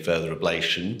won't do any further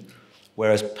ablation,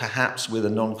 whereas perhaps with a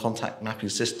non-contact mapping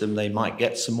system they might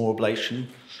get some more ablation.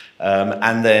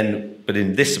 But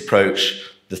in this approach,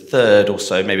 the third or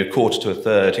so, maybe 1/4 to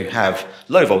 1/3 who have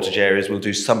low voltage areas will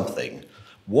do something.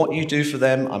 What you do for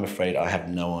them, I'm afraid I have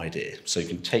no idea. So you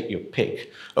can take your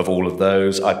pick of all of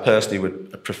those. I personally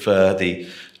would prefer the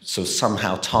sort of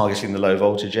somehow targeting the low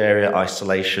voltage area,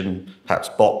 isolation, perhaps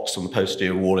box on the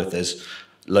posterior wall if there's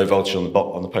low voltage on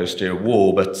the posterior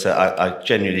wall, but I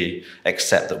genuinely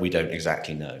accept that we don't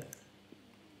exactly know.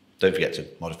 Don't forget to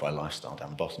modify lifestyle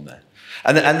down the bottom there.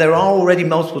 And there are already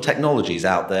multiple technologies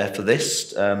out there for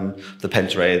this. The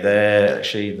Pentaray there,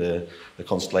 actually, the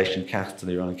Constellation catheter,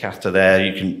 the Orion catheter there.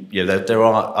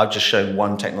 I've just shown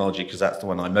one technology because that's the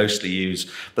one I mostly use,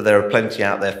 but there are plenty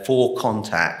out there for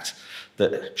contact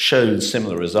that show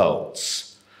similar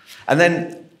results. And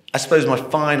then I suppose my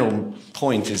final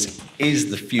point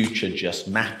is the future just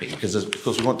mapping? Because of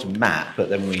course we want to map, but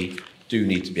then we do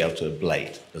need to be able to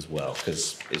ablate as well,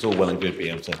 because it's all well and good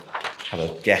being able to have a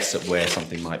guess at where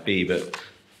something might be, but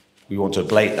we want to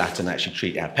ablate that and actually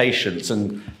treat our patients.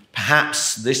 And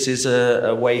perhaps this is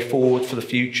a way forward for the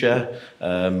future.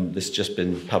 This has just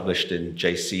been published in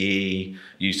JCE,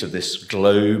 use of this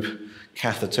globe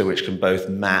catheter, which can both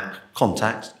map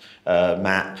contact,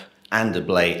 map and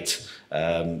ablate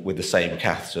with the same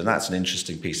catheter. And that's an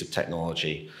interesting piece of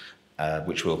technology,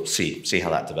 which we'll see how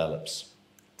that develops.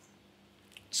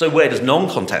 So where does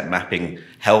non-contact mapping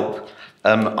help?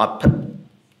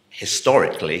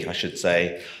 Historically, I should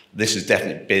say, this has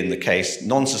definitely been the case.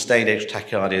 Non-sustained atrial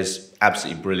tachycardia is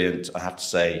absolutely brilliant, I have to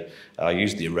say. I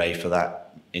used the array for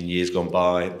that in years gone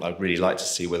by. I'd really like to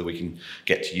see whether we can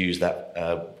get to use that,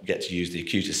 get to use the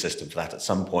Acutis system for that at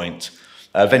some point.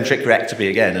 Ventricular ectopy,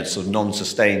 again, a sort of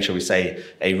non-sustained, shall we say,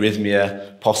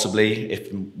 arrhythmia, possibly,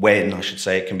 when, I should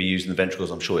say, it can be used in the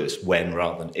ventricles. I'm sure it's when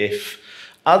rather than if.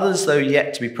 Others, though,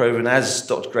 yet to be proven, as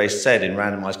Dr. Grace said, in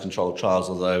randomized controlled trials,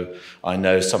 although I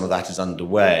know some of that is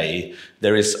underway.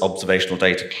 There is observational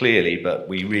data clearly, but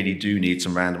we really do need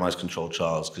some randomized controlled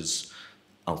trials because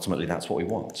ultimately that's what we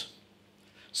want.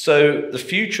 So the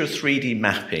future of 3D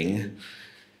mapping,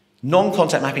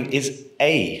 non-contact mapping is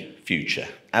a future,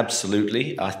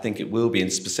 absolutely. I think it will be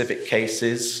in specific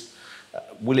cases.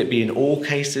 Will it be in all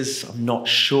cases? I'm not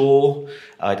sure.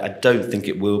 I don't think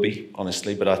it will be,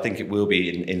 honestly, but I think it will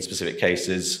be in specific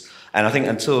cases. And I think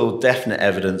until definite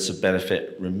evidence of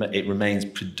benefit, it remains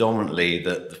predominantly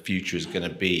that the future is going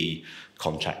to be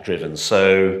contact-driven.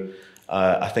 So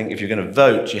I think if you're going to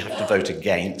vote, you have to vote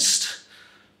against,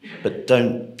 but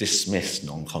don't dismiss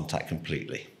non-contact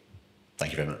completely.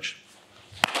 Thank you very much.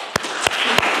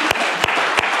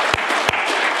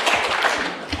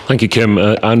 Thank you, Kim.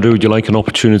 Andrew, would you like an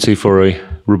opportunity for a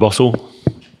rebuttal?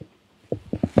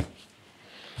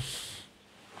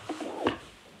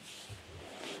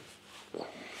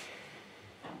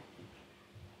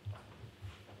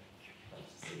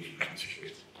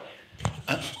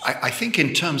 I think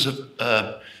in terms of,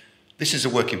 this is a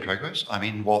work in progress. I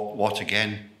mean, what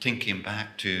again, thinking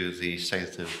back to the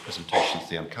presentations,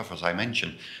 the Uncover, as I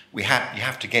mentioned, you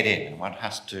have to get in and one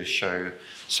has to show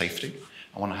safety.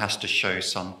 And one has to show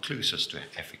some clues as to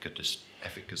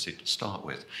efficacy to start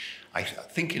with.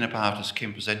 Thinking about, as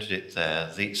Kim presented it there,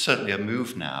 certainly a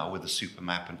move now with the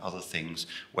supermap and other things,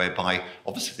 whereby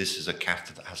obviously this is a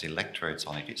catheter that has electrodes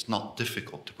on it. It's not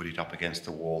difficult to put it up against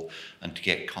the wall and to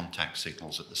get contact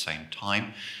signals at the same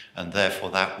time, and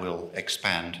therefore that will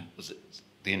expand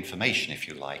the information, if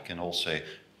you like, and also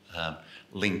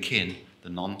link in the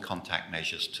non-contact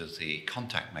measures to the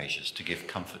contact measures to give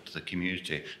comfort to the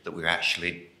community that we're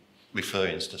actually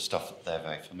referring to stuff that they're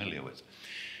very familiar with.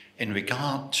 In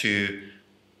regard to,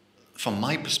 from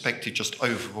my perspective, just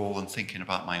overall and thinking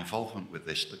about my involvement with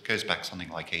this, that goes back something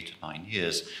like 8 or 9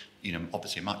 years, you know,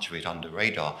 obviously much of it under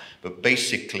radar, but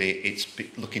basically it's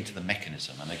looking to the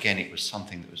mechanism. And again, it was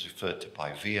something that was referred to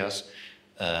by Vias,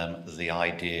 the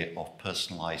idea of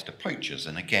personalized approaches.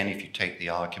 And again, if you take the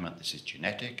argument, this is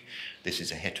genetic, this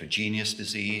is a heterogeneous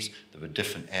disease, there are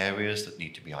different areas that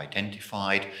need to be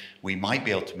identified. We might be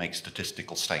able to make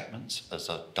statistical statements, as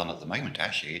are done at the moment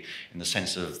actually, in the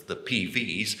sense of the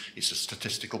PVs, it's a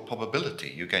statistical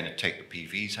probability. You're going to take the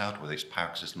PVs out, whether it's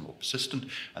paroxysmal or persistent,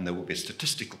 and there will be a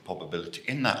statistical probability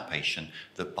in that patient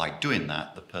that by doing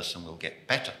that, the person will get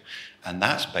better. And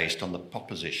that's based on the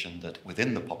proposition that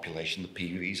within the population, the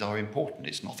PVs are important.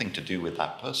 It's nothing to do with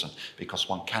that person because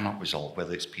one cannot resolve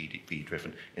whether it's PV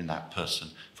driven in that person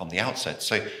from the outset.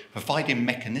 So providing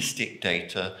mechanistic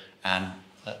data and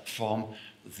from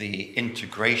the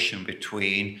integration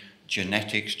between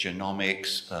genetics,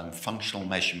 genomics, functional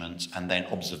measurements, and then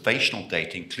observational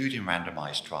data, including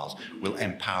randomized trials, will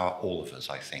empower all of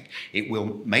us, I think. It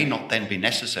may not then be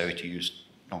necessary to use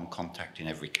non-contact in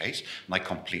every case, and I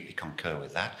completely concur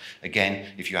with that.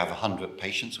 Again, if you have 100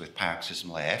 patients with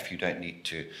paroxysmal AF, you don't need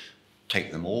to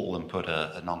take them all and put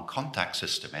a non-contact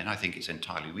system in. I think it's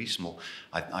entirely reasonable.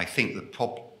 I think that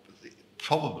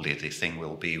probably the thing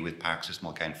will be with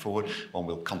paroxysmal going forward, one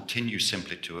will continue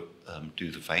simply to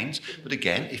do the veins. But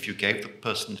again, if you gave the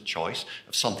person the choice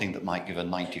of something that might give a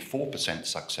 94%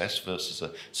 success versus a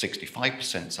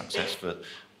 65% success for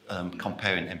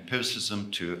comparing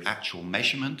empiricism to actual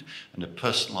measurement and a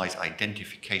personalized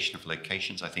identification of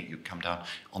locations, I think you come down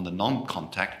on the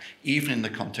non-contact, even in the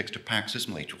context of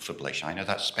paroxysmal atrial fibrillation. I know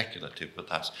that's speculative, but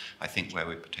that's, I think, where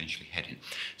we're potentially heading.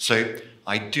 So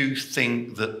I do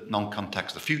think that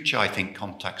non-contact's the future. I think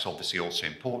contact's obviously also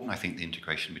important. I think the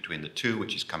integration between the two,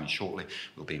 which is coming shortly,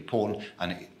 will be important.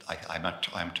 And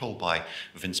I'm told by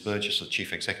Vince Burgess, the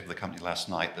chief executive of the company last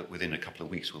night, that within a couple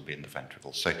of weeks we'll be in the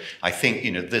ventricle. So I think,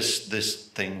 you know, this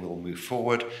thing will move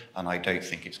forward, and I don't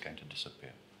think it's going to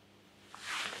disappear.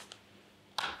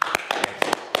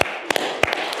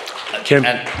 Kim.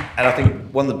 And I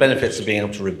think one of the benefits of being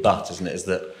able to rebut, isn't it, is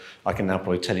that I can now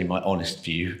probably tell you my honest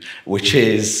view, which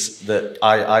is that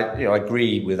I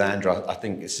agree with Andrew. I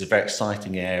think this is a very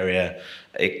exciting area.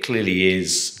 It clearly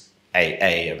is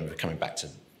and we're coming back to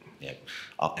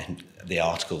the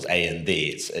articles A and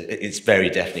D. It's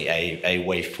very definitely a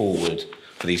way forward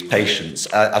for these patients.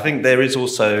 I think there is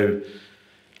also,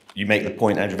 you make the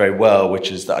point, Andrew, very well,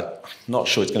 which is that I'm not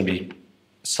sure it's going to be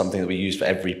something that we use for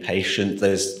every patient.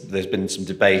 There's been some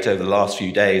debate over the last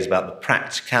few days about the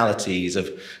practicalities of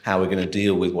how we're going to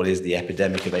deal with what is the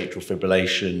epidemic of atrial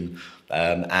fibrillation,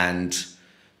 and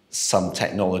some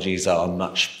technologies are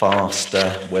much faster,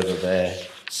 whether they're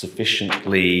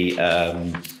sufficiently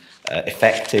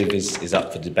effective is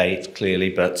up for debate, clearly,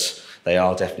 but they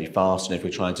are definitely fast. And if we're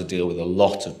trying to deal with a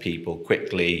lot of people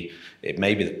quickly, it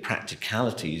may be that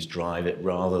practicalities drive it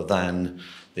rather than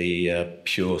the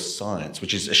pure science,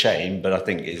 which is a shame, but I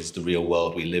think is the real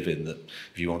world we live in, that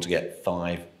if you want to get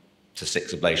 5 to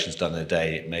 6 ablations done in a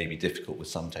day, it may be difficult with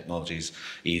some technologies,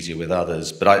 easier with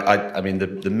others. But I mean,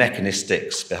 the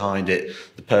mechanistics behind it,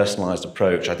 the personalised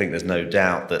approach, I think there's no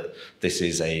doubt that this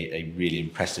is a really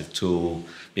impressive tool,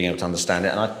 being able to understand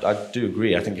it. And I do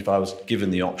agree. I think if I was given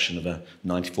the option of a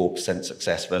 94%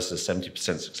 success versus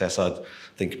 70% success, I'd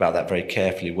think about that very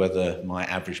carefully. Whether my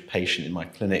average patient in my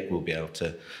clinic will be able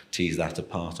to tease that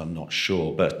apart, I'm not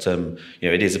sure. But you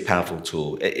know, it is a powerful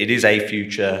tool. It is a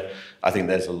future. I think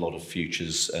there's a lot of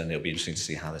futures, and it'll be interesting to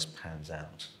see how this pans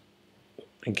out.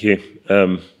 Thank you.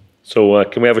 So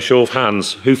can we have a show of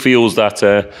hands? Who feels that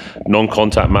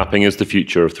non-contact mapping is the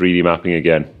future of 3D mapping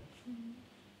again?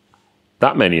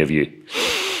 That many of you?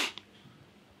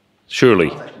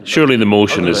 Surely the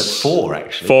motion is... 4,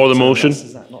 actually. For the motion?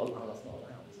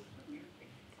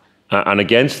 And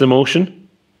against the motion?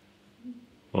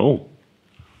 Oh.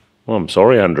 Well, I'm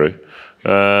sorry, Andrew.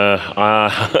 I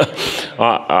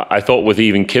thought with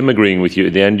even Kim agreeing with you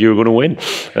at the end, you were going to win.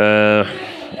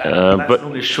 That's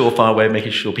normally a surefire way of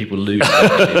making sure people lose.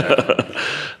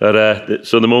 But,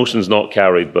 so the motion's not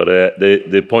carried, but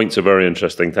the points are very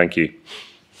interesting. Thank you.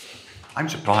 I'm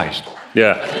surprised.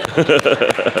 Yeah.